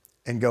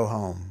 and go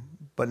home.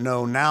 But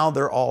no, now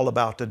they're all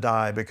about to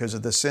die because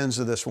of the sins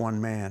of this one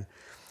man.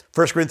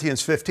 1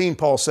 Corinthians 15,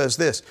 Paul says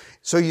this,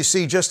 so you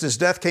see, just as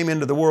death came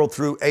into the world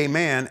through a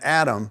man,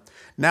 Adam,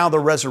 now the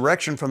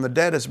resurrection from the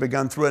dead has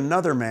begun through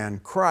another man,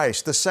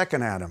 Christ, the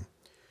second Adam.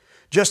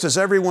 Just as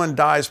everyone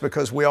dies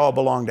because we all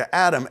belong to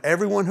Adam,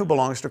 everyone who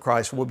belongs to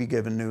Christ will be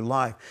given new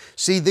life.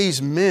 See,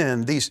 these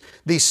men,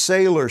 these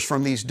sailors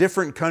from these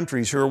different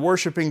countries who are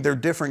worshiping their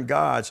different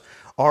gods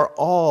are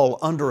all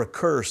under a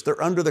curse.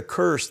 They're under the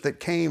curse that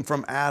came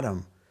from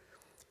Adam.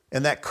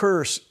 And that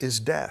curse is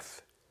death.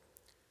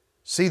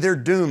 See, they're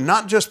doomed,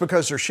 not just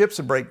because their ship's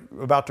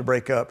about to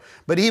break up,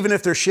 but even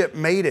if their ship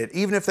made it,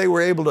 even if they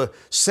were able to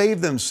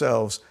save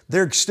themselves,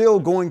 they're still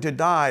going to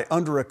die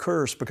under a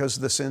curse because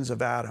of the sins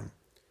of Adam.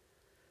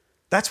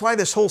 That's why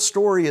this whole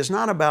story is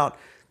not about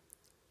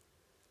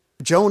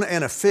Jonah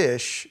and a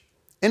fish,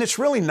 and it's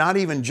really not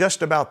even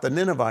just about the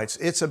Ninevites.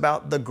 It's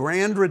about the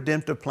grand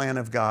redemptive plan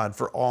of God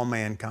for all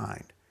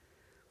mankind.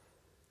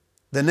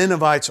 The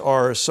Ninevites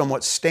are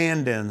somewhat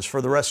stand-ins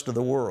for the rest of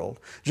the world,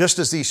 just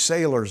as these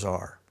sailors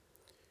are.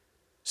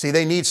 See,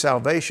 they need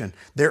salvation.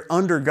 They're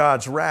under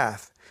God's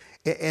wrath.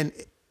 And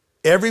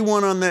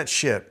everyone on that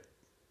ship,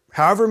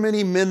 however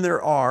many men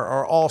there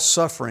are all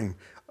suffering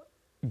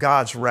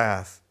God's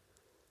wrath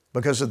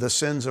because of the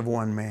sins of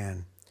one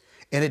man.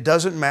 And it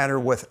doesn't matter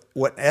what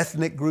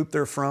ethnic group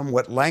they're from,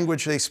 what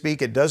language they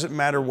speak. It doesn't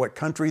matter what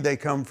country they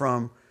come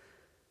from.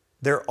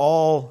 They're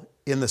all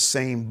in the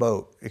same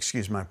boat,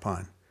 excuse my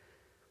pun.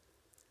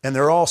 And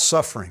they're all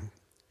suffering.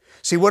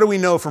 See, what do we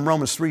know from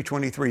Romans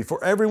 3:23?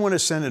 For everyone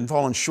has sinned and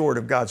fallen short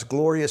of God's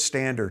glorious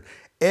standard.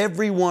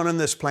 Everyone on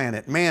this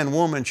planet, man,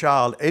 woman,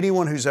 child,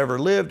 anyone who's ever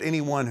lived,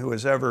 anyone who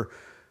is ever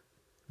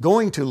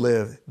going to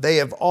live, they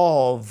have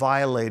all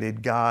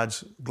violated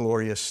God's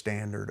glorious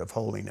standard of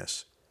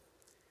holiness.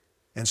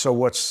 And so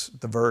what's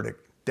the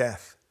verdict?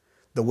 Death.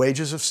 The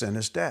wages of sin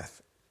is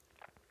death.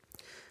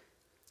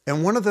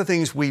 And one of the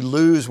things we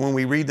lose when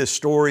we read this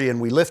story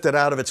and we lift it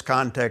out of its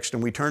context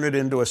and we turn it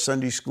into a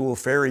Sunday school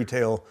fairy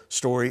tale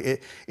story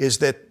is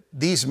that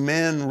these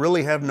men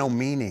really have no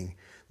meaning.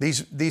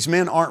 These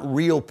men aren't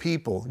real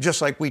people,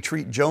 just like we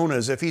treat Jonah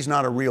as if he's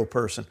not a real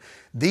person.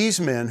 These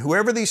men,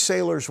 whoever these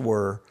sailors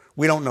were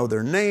We don't know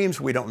their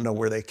names. We don't know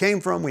where they came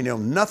from. We know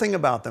nothing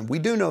about them. We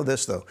do know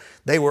this, though.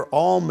 They were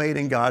all made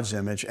in God's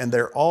image, and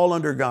they're all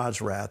under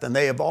God's wrath, and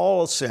they have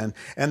all sinned,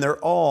 and they're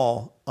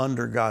all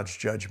under God's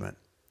judgment.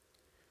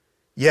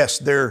 Yes,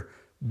 they're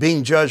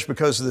being judged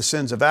because of the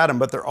sins of Adam,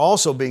 but they're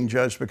also being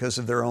judged because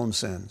of their own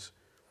sins.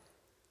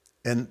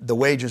 And the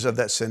wages of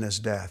that sin is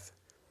death.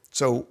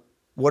 So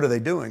what are they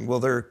doing? Well,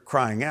 they're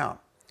crying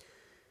out.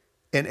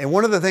 And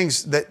one of the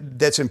things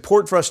that's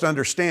important for us to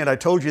understand, I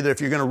told you that if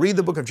you're going to read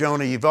the book of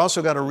Jonah, you've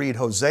also got to read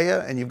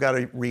Hosea and you've got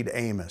to read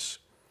Amos.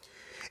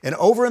 And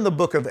over in the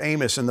book of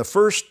Amos, in the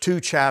first 2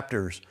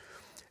 chapters,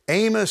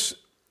 Amos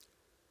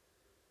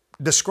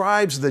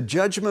describes the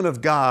judgment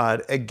of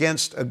God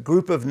against a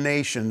group of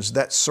nations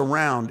that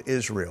surround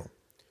Israel.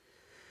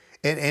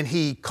 And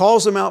he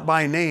calls them out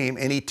by name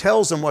and he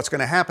tells them what's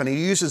going to happen.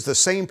 He uses the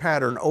same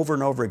pattern over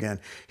and over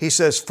again. He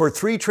says, for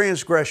 3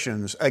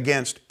 transgressions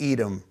against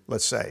Edom,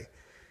 let's say,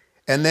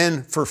 and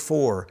then for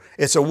 4.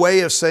 It's a way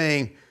of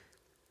saying,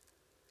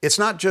 it's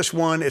not just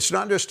 1, it's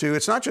not just 2,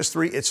 it's not just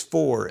 3, it's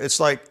 4. It's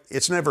like,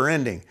 it's never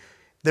ending.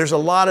 There's a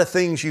lot of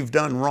things you've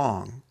done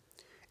wrong.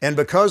 And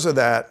because of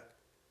that,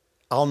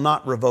 I'll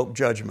not revoke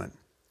judgment.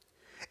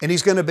 And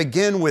he's going to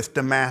begin with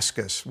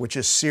Damascus, which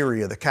is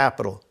Syria, the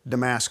capital,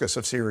 Damascus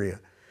of Syria.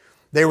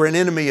 They were an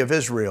enemy of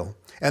Israel,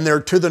 and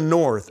they're to the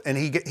north, and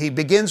he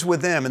begins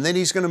with them, and then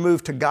he's going to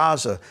move to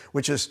Gaza,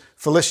 which is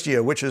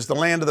Philistia, which is the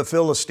land of the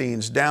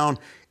Philistines down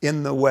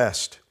in the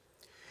west.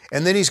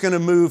 And then he's going to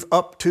move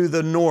up to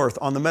the north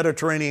on the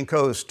Mediterranean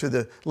coast to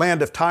the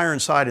land of Tyre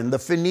and Sidon, the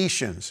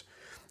Phoenicians.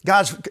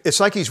 It's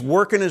like he's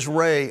working his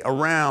way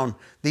around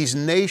these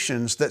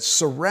nations that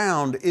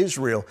surround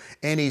Israel,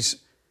 and he's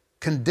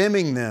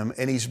condemning them,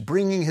 and he's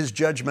bringing his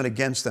judgment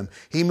against them.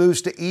 He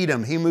moves to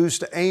Edom, he moves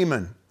to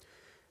Ammon,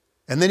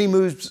 and then he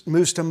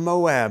moves to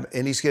Moab,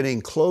 and he's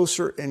getting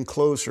closer and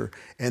closer.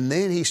 And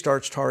then he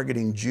starts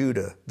targeting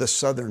Judah, the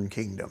southern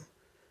kingdom.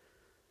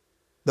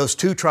 Those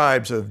 2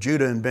 tribes of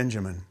Judah and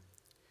Benjamin.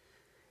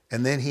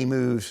 And then he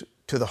moves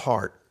to the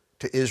heart,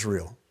 to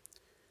Israel.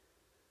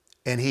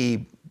 And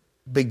he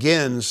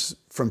begins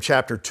from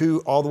chapter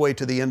 2 all the way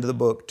to the end of the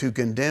book to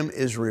condemn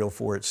Israel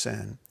for its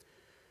sin.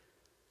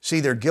 See,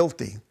 they're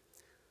guilty.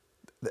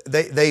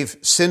 They've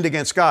sinned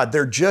against God.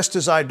 They're just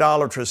as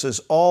idolatrous as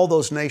all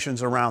those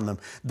nations around them.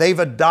 They've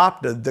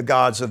adopted the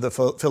gods of the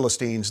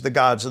Philistines, the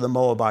gods of the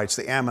Moabites,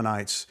 the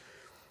Ammonites.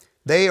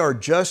 They are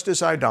just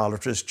as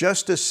idolatrous,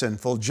 just as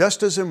sinful,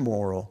 just as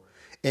immoral,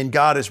 and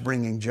God is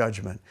bringing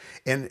judgment.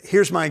 And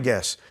here's my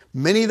guess.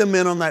 Many of the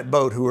men on that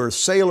boat who are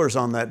sailors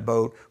on that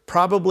boat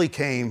probably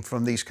came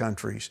from these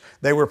countries.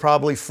 They were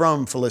probably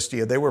from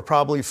Philistia. They were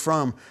probably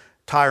from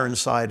Tyre and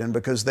Sidon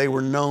because they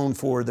were known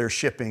for their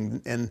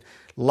shipping, and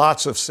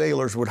lots of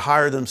sailors would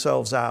hire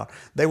themselves out.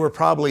 They were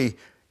probably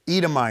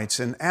Edomites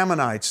and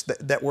Ammonites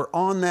that were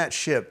on that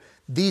ship.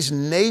 These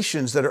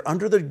nations that are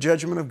under the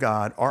judgment of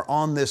God are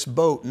on this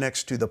boat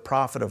next to the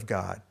prophet of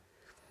God.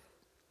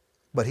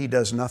 But he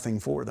does nothing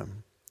for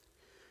them.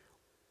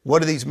 What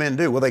do these men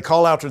do? Well, they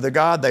call out to their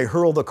God. They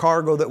hurl the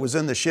cargo that was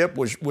in the ship,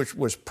 which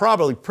was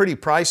probably pretty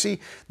pricey.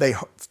 They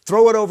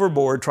throw it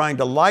overboard, trying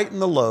to lighten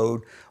the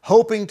load,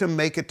 hoping to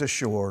make it to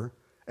shore.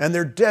 And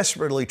they're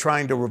desperately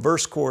trying to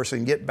reverse course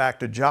and get back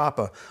to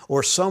Joppa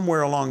or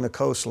somewhere along the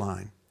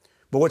coastline.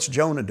 But what's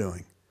Jonah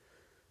doing?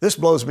 This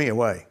blows me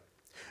away.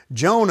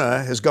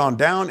 Jonah has gone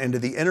down into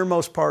the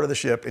innermost part of the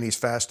ship and he's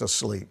fast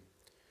asleep.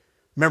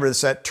 Remember,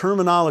 it's that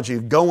terminology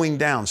of going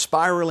down,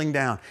 spiraling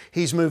down.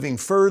 He's moving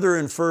further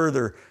and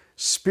further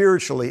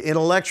spiritually,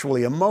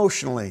 intellectually,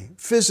 emotionally,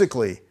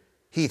 physically.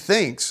 He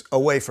thinks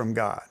away from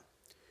God.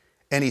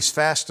 And he's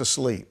fast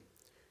asleep.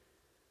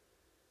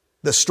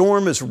 The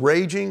storm is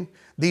raging.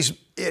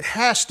 It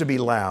has to be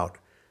loud.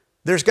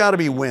 There's got to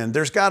be wind.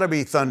 There's got to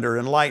be thunder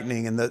and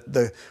lightning and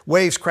the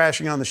waves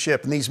crashing on the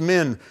ship and these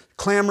men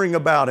clamoring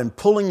about and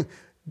pulling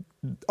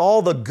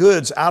all the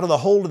goods out of the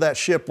hold of that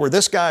ship where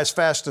this guy's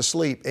fast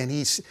asleep. And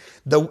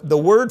the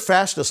word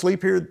fast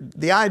asleep here,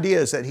 the idea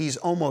is that he's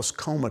almost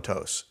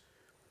comatose.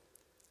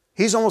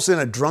 He's almost in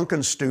a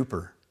drunken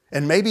stupor.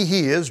 And maybe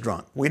he is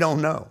drunk. We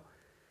don't know.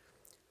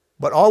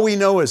 But all we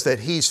know is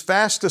that he's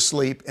fast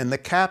asleep and the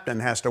captain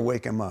has to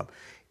wake him up.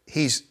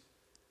 He's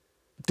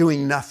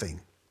doing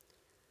nothing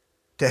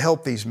to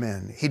help these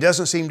men. He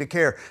doesn't seem to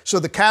care. So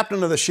the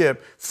captain of the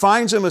ship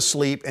finds him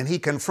asleep and he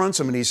confronts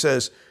him and he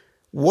says,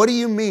 "What do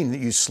you mean,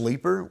 you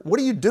sleeper? What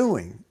are you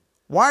doing?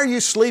 Why are you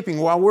sleeping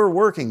while we're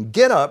working?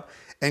 Get up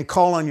and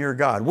call on your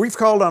God. We've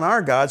called on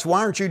our gods.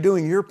 Why aren't you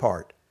doing your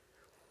part?"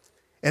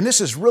 And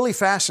this is really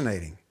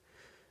fascinating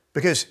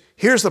because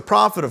here's the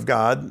prophet of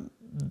God,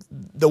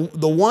 the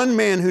one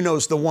man who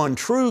knows the one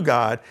true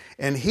God,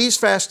 and he's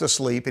fast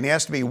asleep and he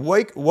has to be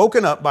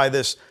woken up by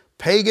this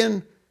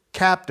pagan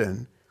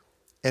captain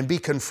and be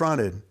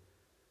confronted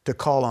to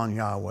call on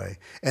Yahweh.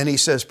 And he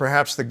says,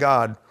 perhaps the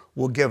God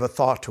will give a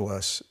thought to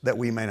us that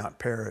we may not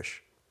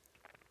perish.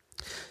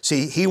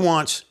 See, he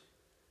wants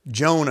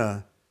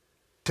Jonah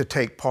to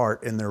take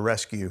part in their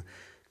rescue.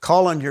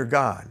 Call on your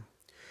God.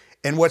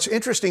 And what's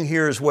interesting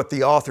here is what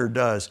the author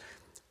does.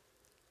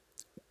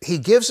 he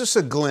gives us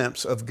a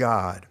glimpse of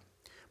God,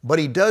 but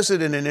he does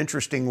it in an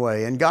interesting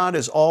way. And God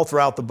is all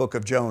throughout the book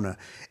of Jonah.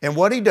 And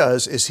what he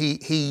does is he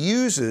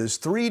uses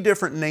 3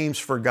 different names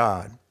for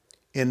God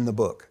in the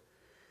book.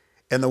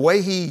 And the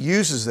way he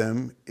uses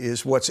them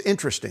is what's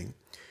interesting.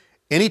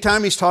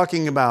 Anytime he's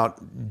talking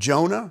about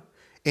Jonah,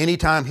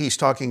 anytime he's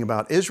talking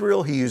about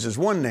Israel, he uses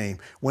one name.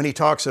 When he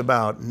talks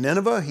about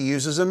Nineveh, he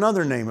uses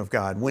another name of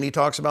God. When he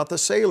talks about the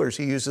sailors,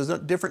 he uses a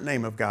different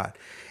name of God.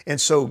 And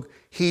so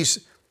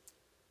he's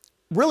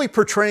really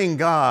portraying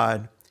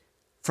God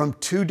from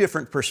 2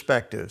 different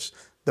perspectives,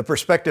 the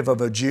perspective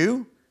of a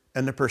Jew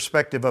and the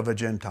perspective of a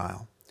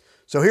Gentile.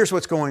 So here's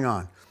what's going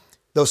on.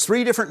 Those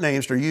 3 different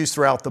names are used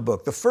throughout the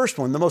book. The first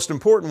one, the most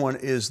important one,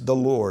 is the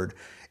Lord.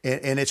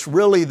 And it's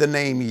really the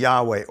name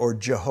Yahweh or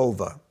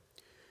Jehovah.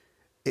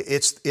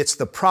 It's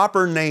the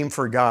proper name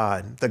for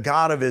God, the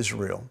God of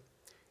Israel.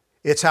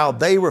 It's how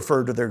they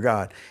refer to their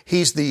God.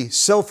 He's the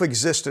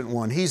self-existent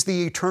one. He's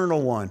the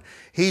eternal one.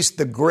 He's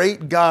the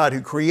great God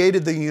who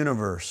created the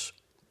universe.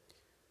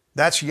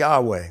 That's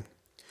Yahweh.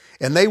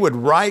 And they would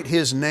write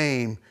his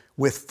name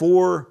with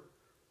 4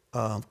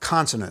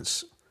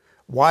 consonants,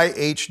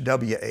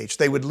 YHWH.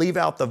 They would leave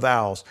out the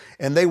vowels,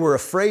 and they were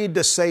afraid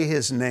to say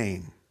his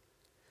name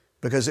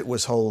because it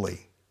was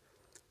holy.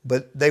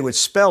 But they would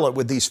spell it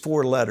with these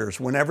 4 letters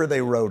whenever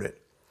they wrote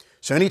it.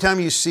 So anytime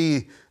you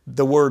see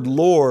the word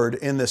Lord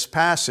in this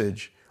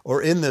passage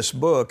or in this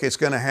book, it's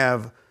going to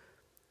have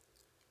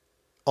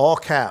all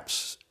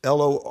caps,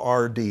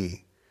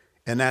 L-O-R-D,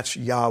 and that's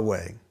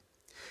Yahweh.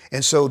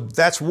 And so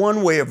that's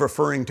one way of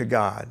referring to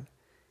God,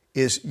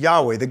 is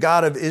Yahweh, the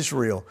God of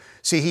Israel.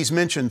 See, he's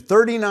mentioned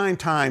 39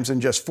 times in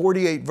just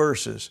 48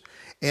 verses,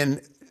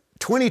 and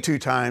 22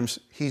 times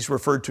he's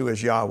referred to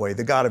as Yahweh,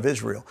 the God of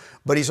Israel.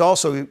 But he's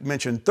also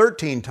mentioned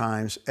 13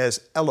 times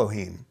as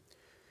Elohim.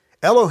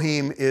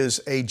 Elohim is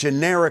a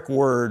generic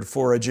word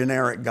for a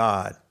generic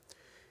God.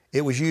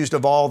 It was used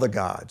of all the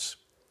gods.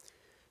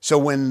 So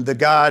when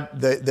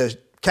the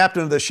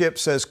captain of the ship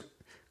says,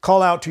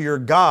 call out to your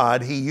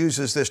God, he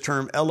uses this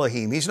term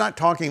Elohim. He's not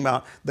talking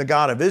about the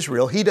God of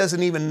Israel. He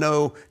doesn't even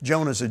know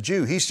Jonah's a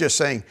Jew. He's just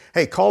saying,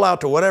 hey, call out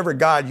to whatever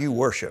God you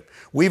worship.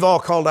 We've all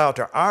called out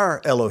to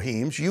our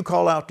Elohims. You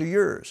call out to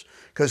yours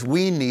because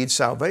we need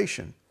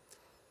salvation.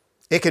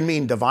 It can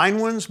mean divine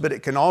ones, but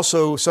it can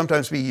also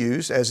sometimes be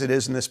used, as it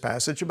is in this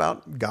passage,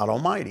 about God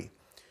Almighty.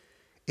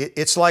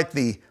 It's like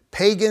the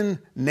pagan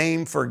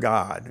name for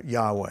God,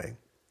 Yahweh.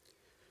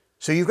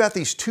 So you've got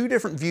these 2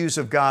 different views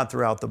of God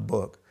throughout the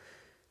book.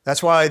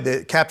 That's why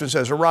the captain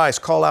says, arise,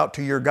 call out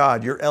to your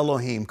God, your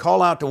Elohim.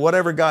 Call out to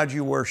whatever God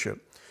you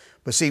worship.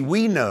 But see,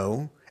 we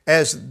know,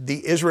 as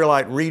the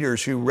Israelite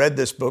readers who read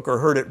this book or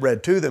heard it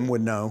read to them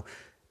would know,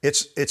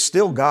 it's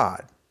still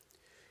God.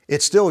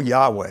 It's still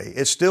Yahweh.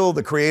 It's still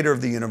the creator of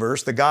the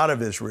universe, the God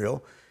of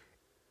Israel.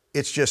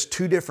 It's just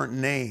 2 different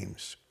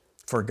names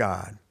for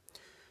God.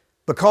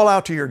 But call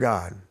out to your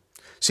God.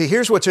 See,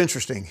 here's what's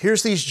interesting.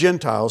 Here's these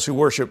Gentiles who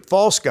worship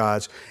false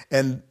gods,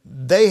 and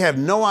they have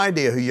no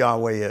idea who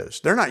Yahweh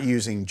is. They're not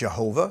using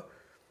Jehovah.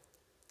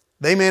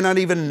 They may not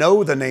even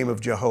know the name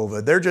of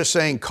Jehovah. They're just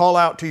saying, call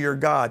out to your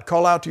God,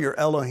 call out to your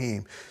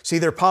Elohim. See,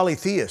 they're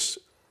polytheists.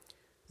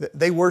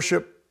 They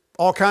worship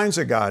all kinds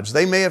of gods.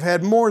 They may have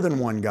had more than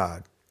one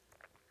God.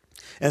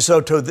 And so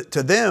to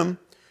them,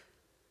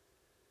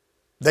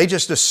 they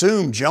just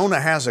assume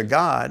Jonah has a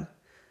God.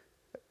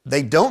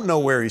 They don't know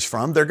where he's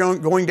from. They're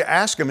going to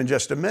ask him in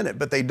just a minute,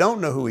 but they don't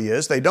know who he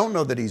is. They don't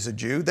know that he's a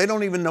Jew. They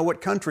don't even know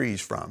what country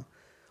he's from.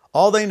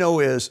 All they know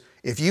is,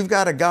 if you've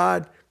got a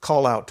God,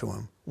 call out to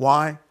him.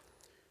 Why?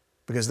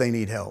 Because they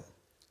need help.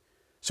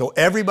 So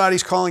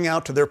everybody's calling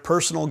out to their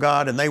personal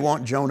God, and they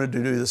want Jonah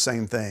to do the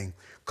same thing.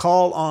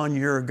 Call on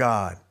your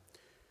God.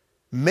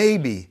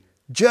 Maybe,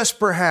 just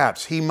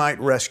perhaps, he might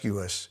rescue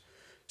us.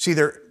 See,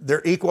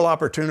 they're equal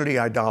opportunity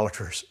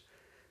idolaters.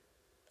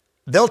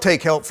 They'll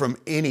take help from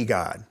any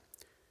God.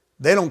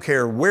 They don't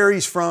care where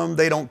he's from.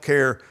 They don't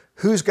care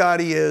whose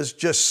God he is.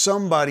 Just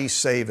somebody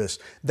save us.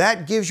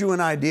 That gives you an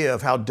idea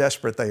of how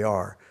desperate they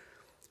are.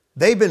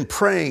 They've been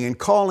praying and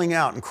calling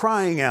out and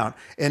crying out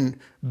and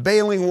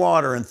bailing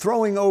water and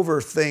throwing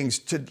over things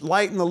to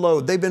lighten the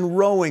load. They've been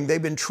rowing.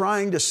 They've been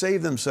trying to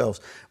save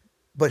themselves.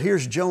 But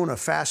here's Jonah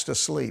fast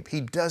asleep. He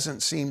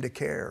doesn't seem to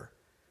care.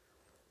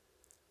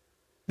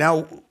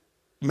 Now,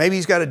 maybe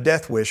he's got a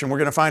death wish, and we're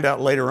going to find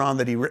out later on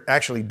that he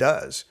actually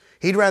does.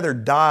 He'd rather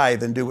die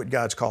than do what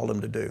God's called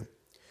him to do.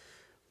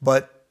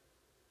 But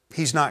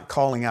he's not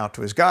calling out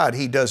to his God.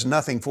 He does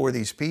nothing for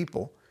these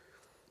people.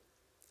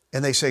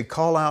 And they say,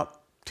 call out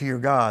to your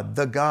God,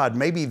 the God.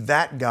 Maybe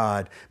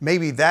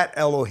that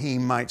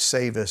Elohim might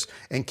save us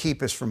and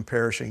keep us from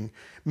perishing.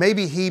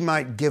 Maybe he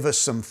might give us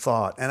some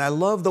thought. And I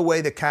love the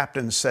way the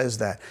captain says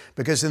that,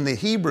 because in the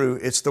Hebrew,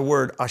 it's the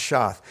word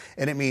ashath,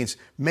 and it means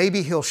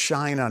maybe he'll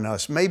shine on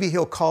us. Maybe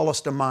he'll call us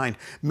to mind.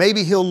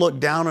 Maybe he'll look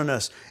down on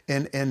us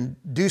and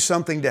do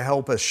something to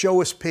help us,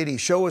 show us pity,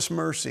 show us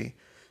mercy.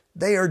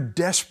 They are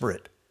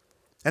desperate.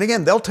 And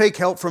again, they'll take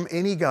help from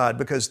any God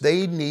because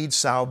they need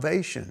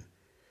salvation.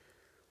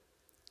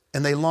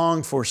 And they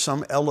long for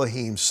some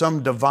Elohim,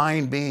 some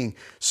divine being,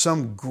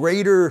 some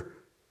greater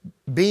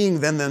being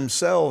than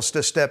themselves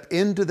to step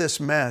into this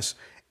mess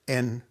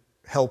and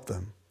help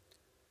them.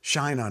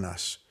 Shine on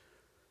us.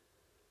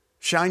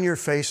 Shine your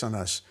face on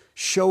us.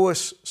 Show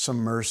us some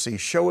mercy.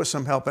 Show us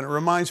some help. And it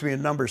reminds me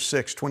of Numbers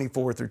 6,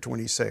 24 through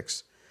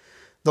 26.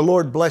 The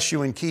Lord bless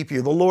you and keep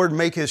you. The Lord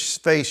make His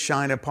face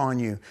shine upon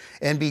you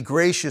and be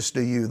gracious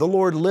to you. The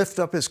Lord lift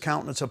up His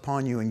countenance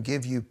upon you and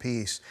give you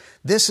peace.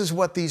 This is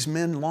what these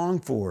men long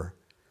for.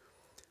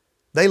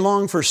 They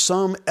long for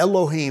some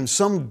Elohim,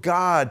 some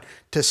God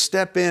to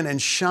step in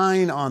and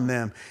shine on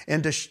them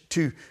and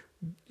to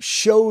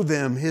show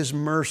them His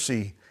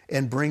mercy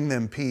and bring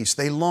them peace.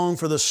 They long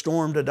for the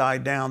storm to die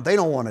down. They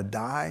don't want to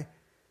die.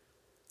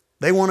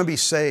 They want to be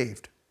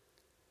saved.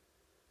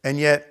 And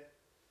yet,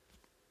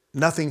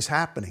 nothing's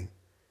happening.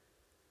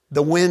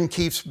 The wind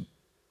keeps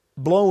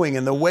blowing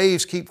and the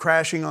waves keep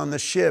crashing on the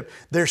ship.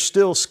 They're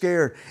still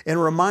scared. And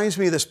it reminds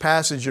me of this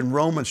passage in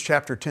Romans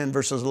chapter 10,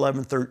 verses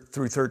 11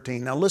 through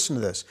 13. Now listen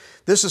to this.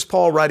 This is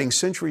Paul writing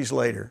centuries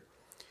later.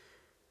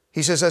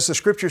 He says, as the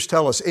scriptures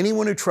tell us,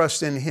 anyone who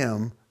trusts in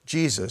Him,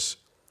 Jesus,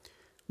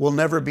 will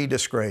never be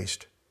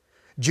disgraced.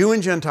 Jew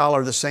and Gentile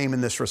are the same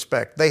in this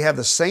respect. They have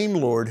the same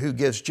Lord who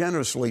gives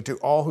generously to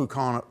all who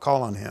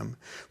call on Him.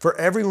 For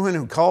everyone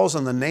who calls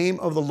on the name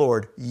of the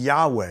Lord,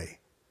 Yahweh,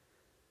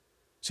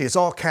 see, it's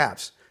all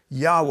caps,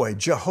 Yahweh,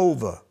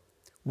 Jehovah,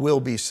 will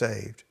be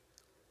saved.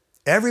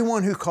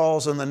 Everyone who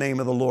calls on the name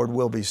of the Lord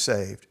will be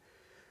saved.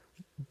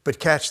 But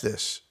catch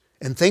this,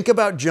 and think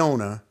about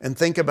Jonah and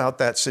think about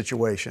that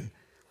situation.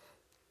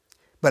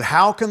 But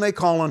how can they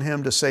call on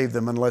Him to save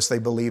them unless they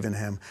believe in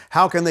Him?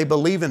 How can they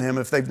believe in Him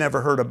if they've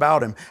never heard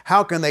about Him?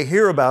 How can they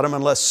hear about Him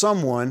unless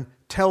someone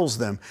tells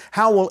them?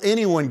 How will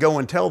anyone go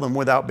and tell them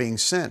without being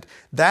sent?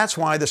 That's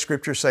why the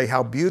scriptures say,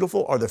 how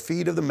beautiful are the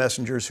feet of the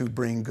messengers who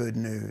bring good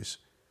news.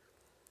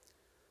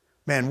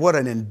 Man, what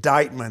an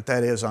indictment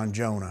that is on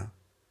Jonah.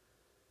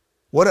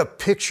 What a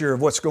picture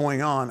of what's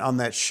going on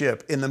that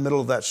ship in the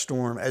middle of that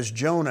storm as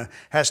Jonah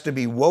has to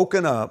be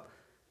woken up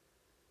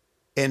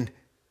and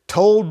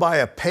told by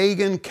a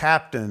pagan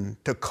captain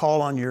to call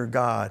on your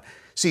God.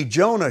 See,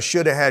 Jonah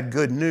should have had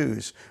good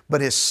news, but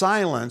his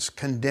silence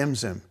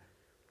condemns him.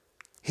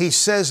 He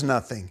says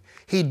nothing.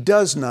 He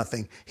does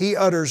nothing. He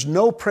utters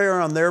no prayer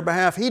on their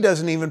behalf. He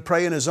doesn't even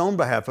pray in his own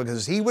behalf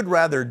because he would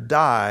rather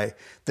die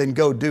than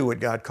go do what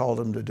God called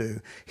him to do.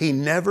 He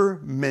never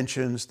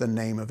mentions the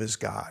name of his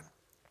God.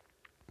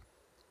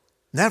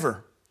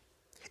 Never.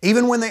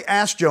 Even when they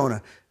asked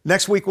Jonah,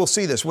 next week we'll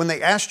see this, when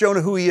they asked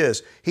Jonah who he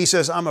is, he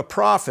says, I'm a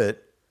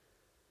prophet.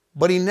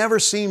 But he never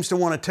seems to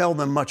want to tell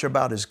them much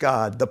about his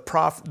God,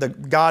 the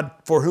God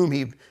for whom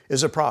he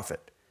is a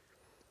prophet.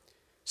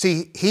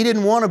 See, he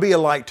didn't want to be a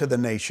light to the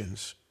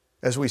nations,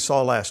 as we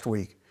saw last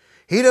week.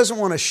 He doesn't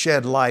want to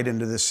shed light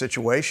into this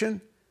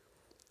situation.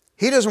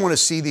 He doesn't want to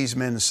see these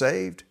men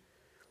saved.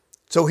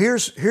 So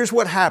here's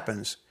what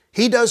happens.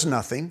 He does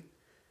nothing,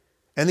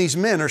 and these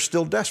men are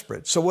still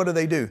desperate. So what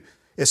do?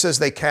 It says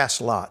they cast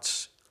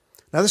lots.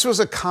 Now, this was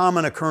a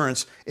common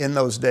occurrence in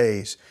those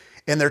days.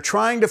 And they're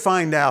trying to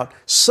find out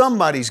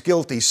somebody's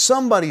guilty,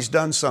 somebody's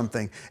done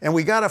something, and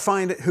we got to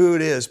find who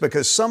it is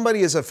because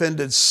somebody has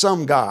offended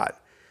some God.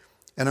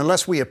 And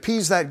unless we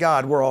appease that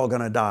God, we're all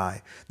going to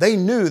die. They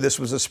knew this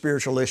was a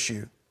spiritual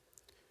issue,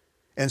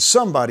 and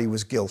somebody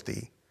was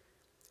guilty.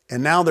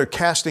 And now they're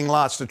casting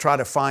lots to try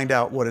to find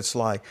out what it's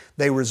like.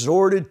 They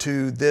resorted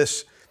to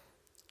this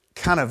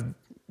kind of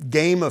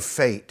game of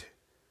fate,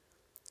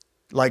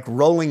 like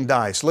rolling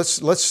dice.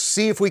 Let's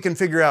see if we can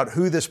figure out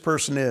who this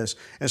person is.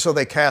 And so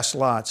they cast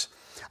lots.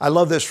 I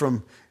love this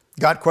from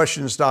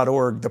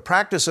GotQuestions.org. The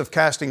practice of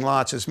casting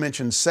lots is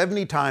mentioned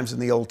 70 times in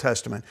the Old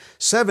Testament,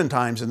 7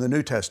 times in the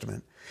New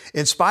Testament.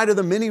 In spite of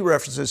the many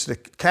references to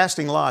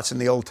casting lots in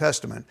the Old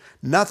Testament,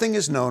 nothing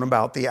is known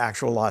about the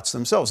actual lots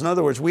themselves. In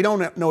other words, we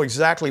don't know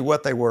exactly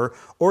what they were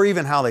or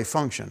even how they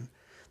function.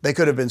 They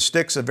could have been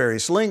sticks of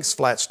various lengths,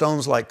 flat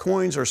stones like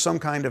coins, or some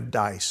kind of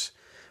dice.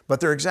 But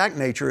their exact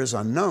nature is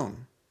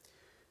unknown.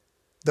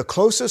 The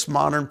closest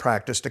modern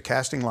practice to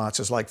casting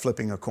lots is like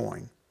flipping a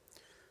coin.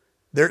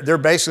 They're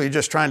basically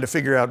just trying to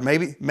figure out,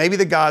 maybe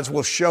the gods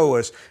will show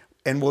us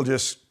and we'll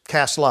just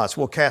cast lots.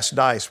 We'll cast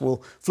dice.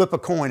 We'll flip a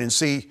coin and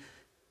see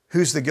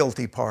who's the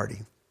guilty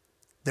party.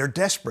 They're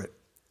desperate.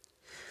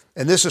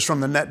 And this is from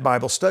the Net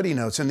Bible Study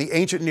Notes. In the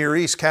ancient Near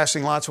East,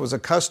 casting lots was a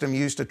custom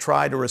used to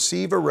try to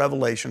receive a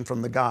revelation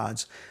from the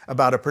gods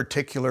about a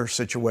particular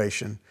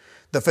situation.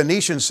 The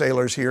Phoenician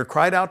sailors here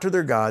cried out to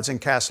their gods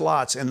and cast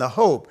lots in the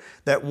hope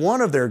that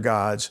one of their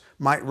gods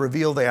might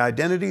reveal the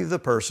identity of the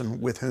person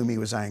with whom he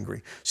was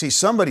angry. See,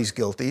 somebody's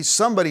guilty,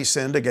 somebody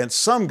sinned against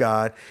some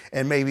god,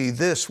 and maybe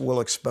this will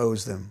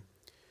expose them.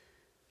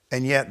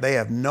 And yet they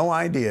have no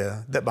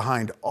idea that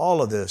behind all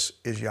of this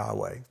is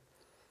Yahweh.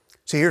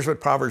 See, here's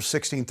what Proverbs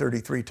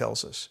 16:33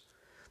 tells us.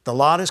 The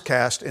lot is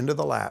cast into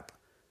the lap,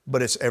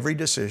 but its every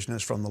decision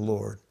is from the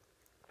Lord.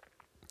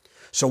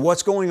 So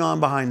what's going on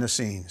behind the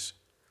scenes?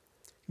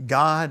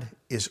 God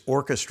is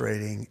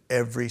orchestrating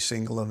every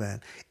single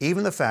event.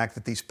 Even the fact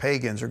that these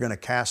pagans are going to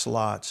cast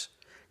lots,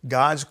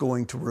 God's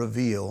going to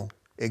reveal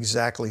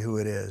exactly who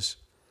it is.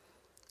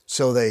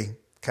 So they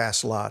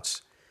cast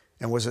lots.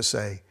 And what does it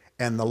say?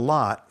 And the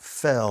lot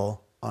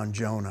fell on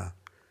Jonah.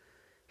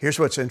 Here's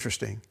what's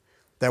interesting.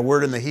 That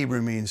word in the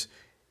Hebrew means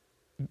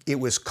it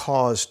was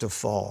caused to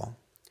fall.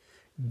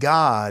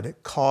 God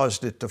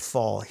caused it to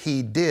fall.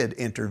 He did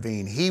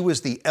intervene. He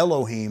was the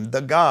Elohim,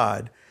 the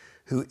God,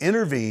 who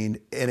intervened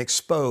and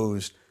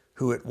exposed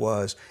who it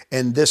was.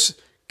 And this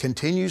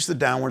continues the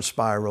downward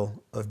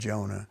spiral of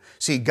Jonah.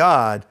 See,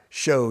 God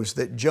shows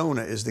that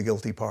Jonah is the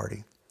guilty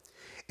party.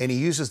 And he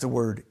uses the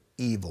word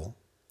evil,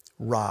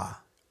 Ra,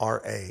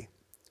 R-A.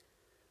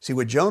 See,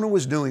 what Jonah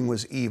was doing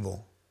was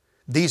evil.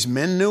 These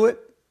men knew it,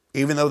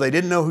 even though they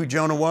didn't know who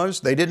Jonah was.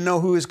 They didn't know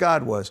who his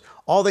God was.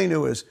 All they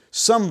knew is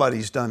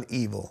somebody's done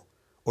evil,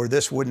 or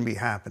this wouldn't be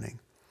happening.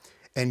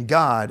 And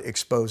God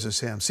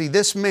exposes him. See,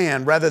 this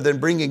man, rather than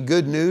bringing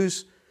good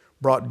news,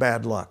 brought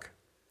bad luck.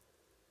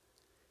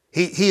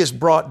 He has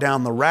brought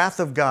down the wrath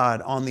of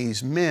God on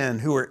these men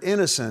who are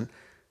innocent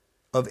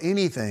of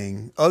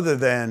anything other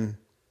than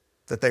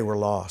that they were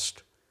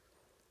lost.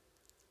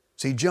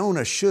 See,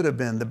 Jonah should have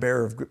been the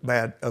bearer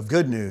of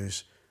good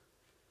news,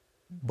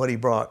 but he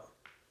brought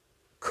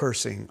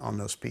cursing on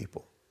those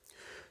people.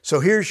 So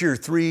here's your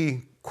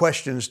 3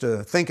 questions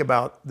to think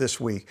about this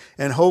week.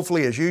 And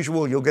hopefully, as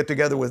usual, you'll get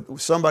together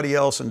with somebody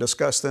else and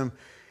discuss them.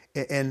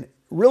 And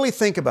really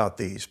think about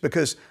these,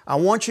 because I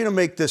want you to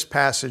make this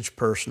passage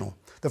personal.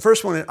 The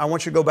first one, I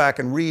want you to go back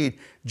and read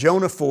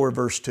Jonah 4,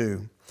 verse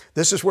 2.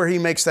 This is where he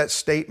makes that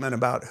statement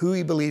about who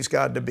he believes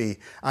God to be.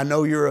 I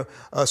know you're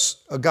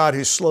a God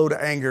who's slow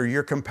to anger,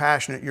 you're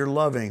compassionate, you're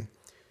loving.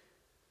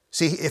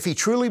 See, if he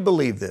truly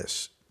believed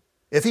this,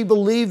 if he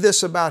believed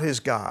this about his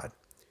God,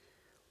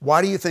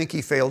 why do you think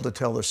he failed to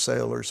tell the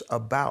sailors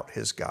about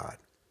his God?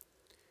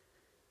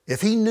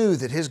 If he knew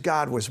that his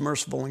God was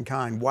merciful and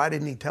kind, why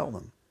didn't he tell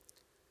them?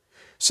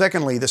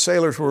 Secondly, the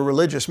sailors were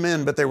religious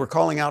men, but they were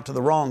calling out to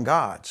the wrong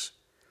gods.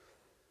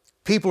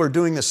 People are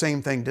doing the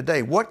same thing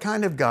today. What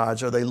kind of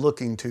gods are they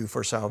looking to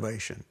for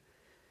salvation?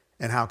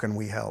 And how can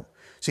we help?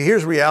 See,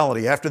 here's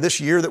reality. After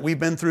this year that we've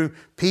been through,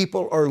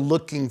 people are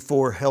looking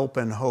for help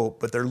and hope,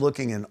 but they're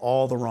looking in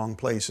all the wrong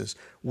places.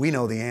 We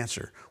know the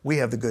answer. We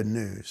have the good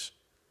news.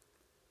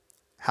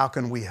 How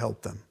can we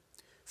help them?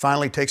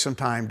 Finally, take some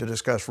time to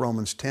discuss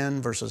Romans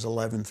 10, verses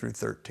 11 through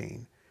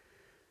 13.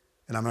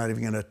 And I'm not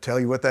even going to tell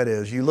you what that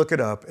is. You look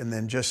it up and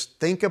then just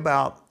think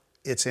about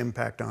its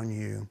impact on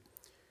you.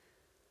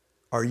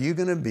 Are you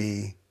going to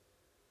be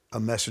a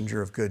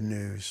messenger of good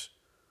news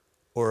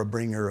or a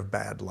bringer of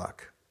bad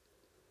luck?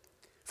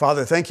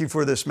 Father, thank you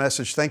for this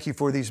message. Thank you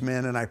for these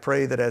men. And I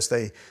pray that as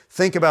they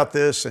think about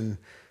this and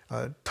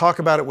talk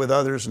about it with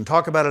others and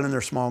talk about it in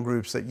their small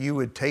groups, that you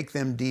would take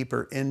them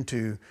deeper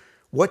into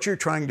what you're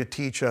trying to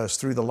teach us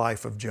through the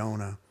life of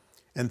Jonah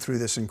and through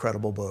this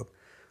incredible book.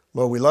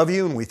 Lord, we love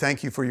you and we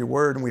thank you for your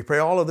word. And we pray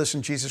all of this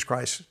in Jesus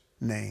Christ's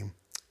name.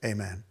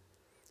 Amen.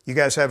 You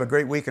guys have a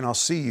great week and I'll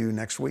see you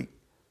next week.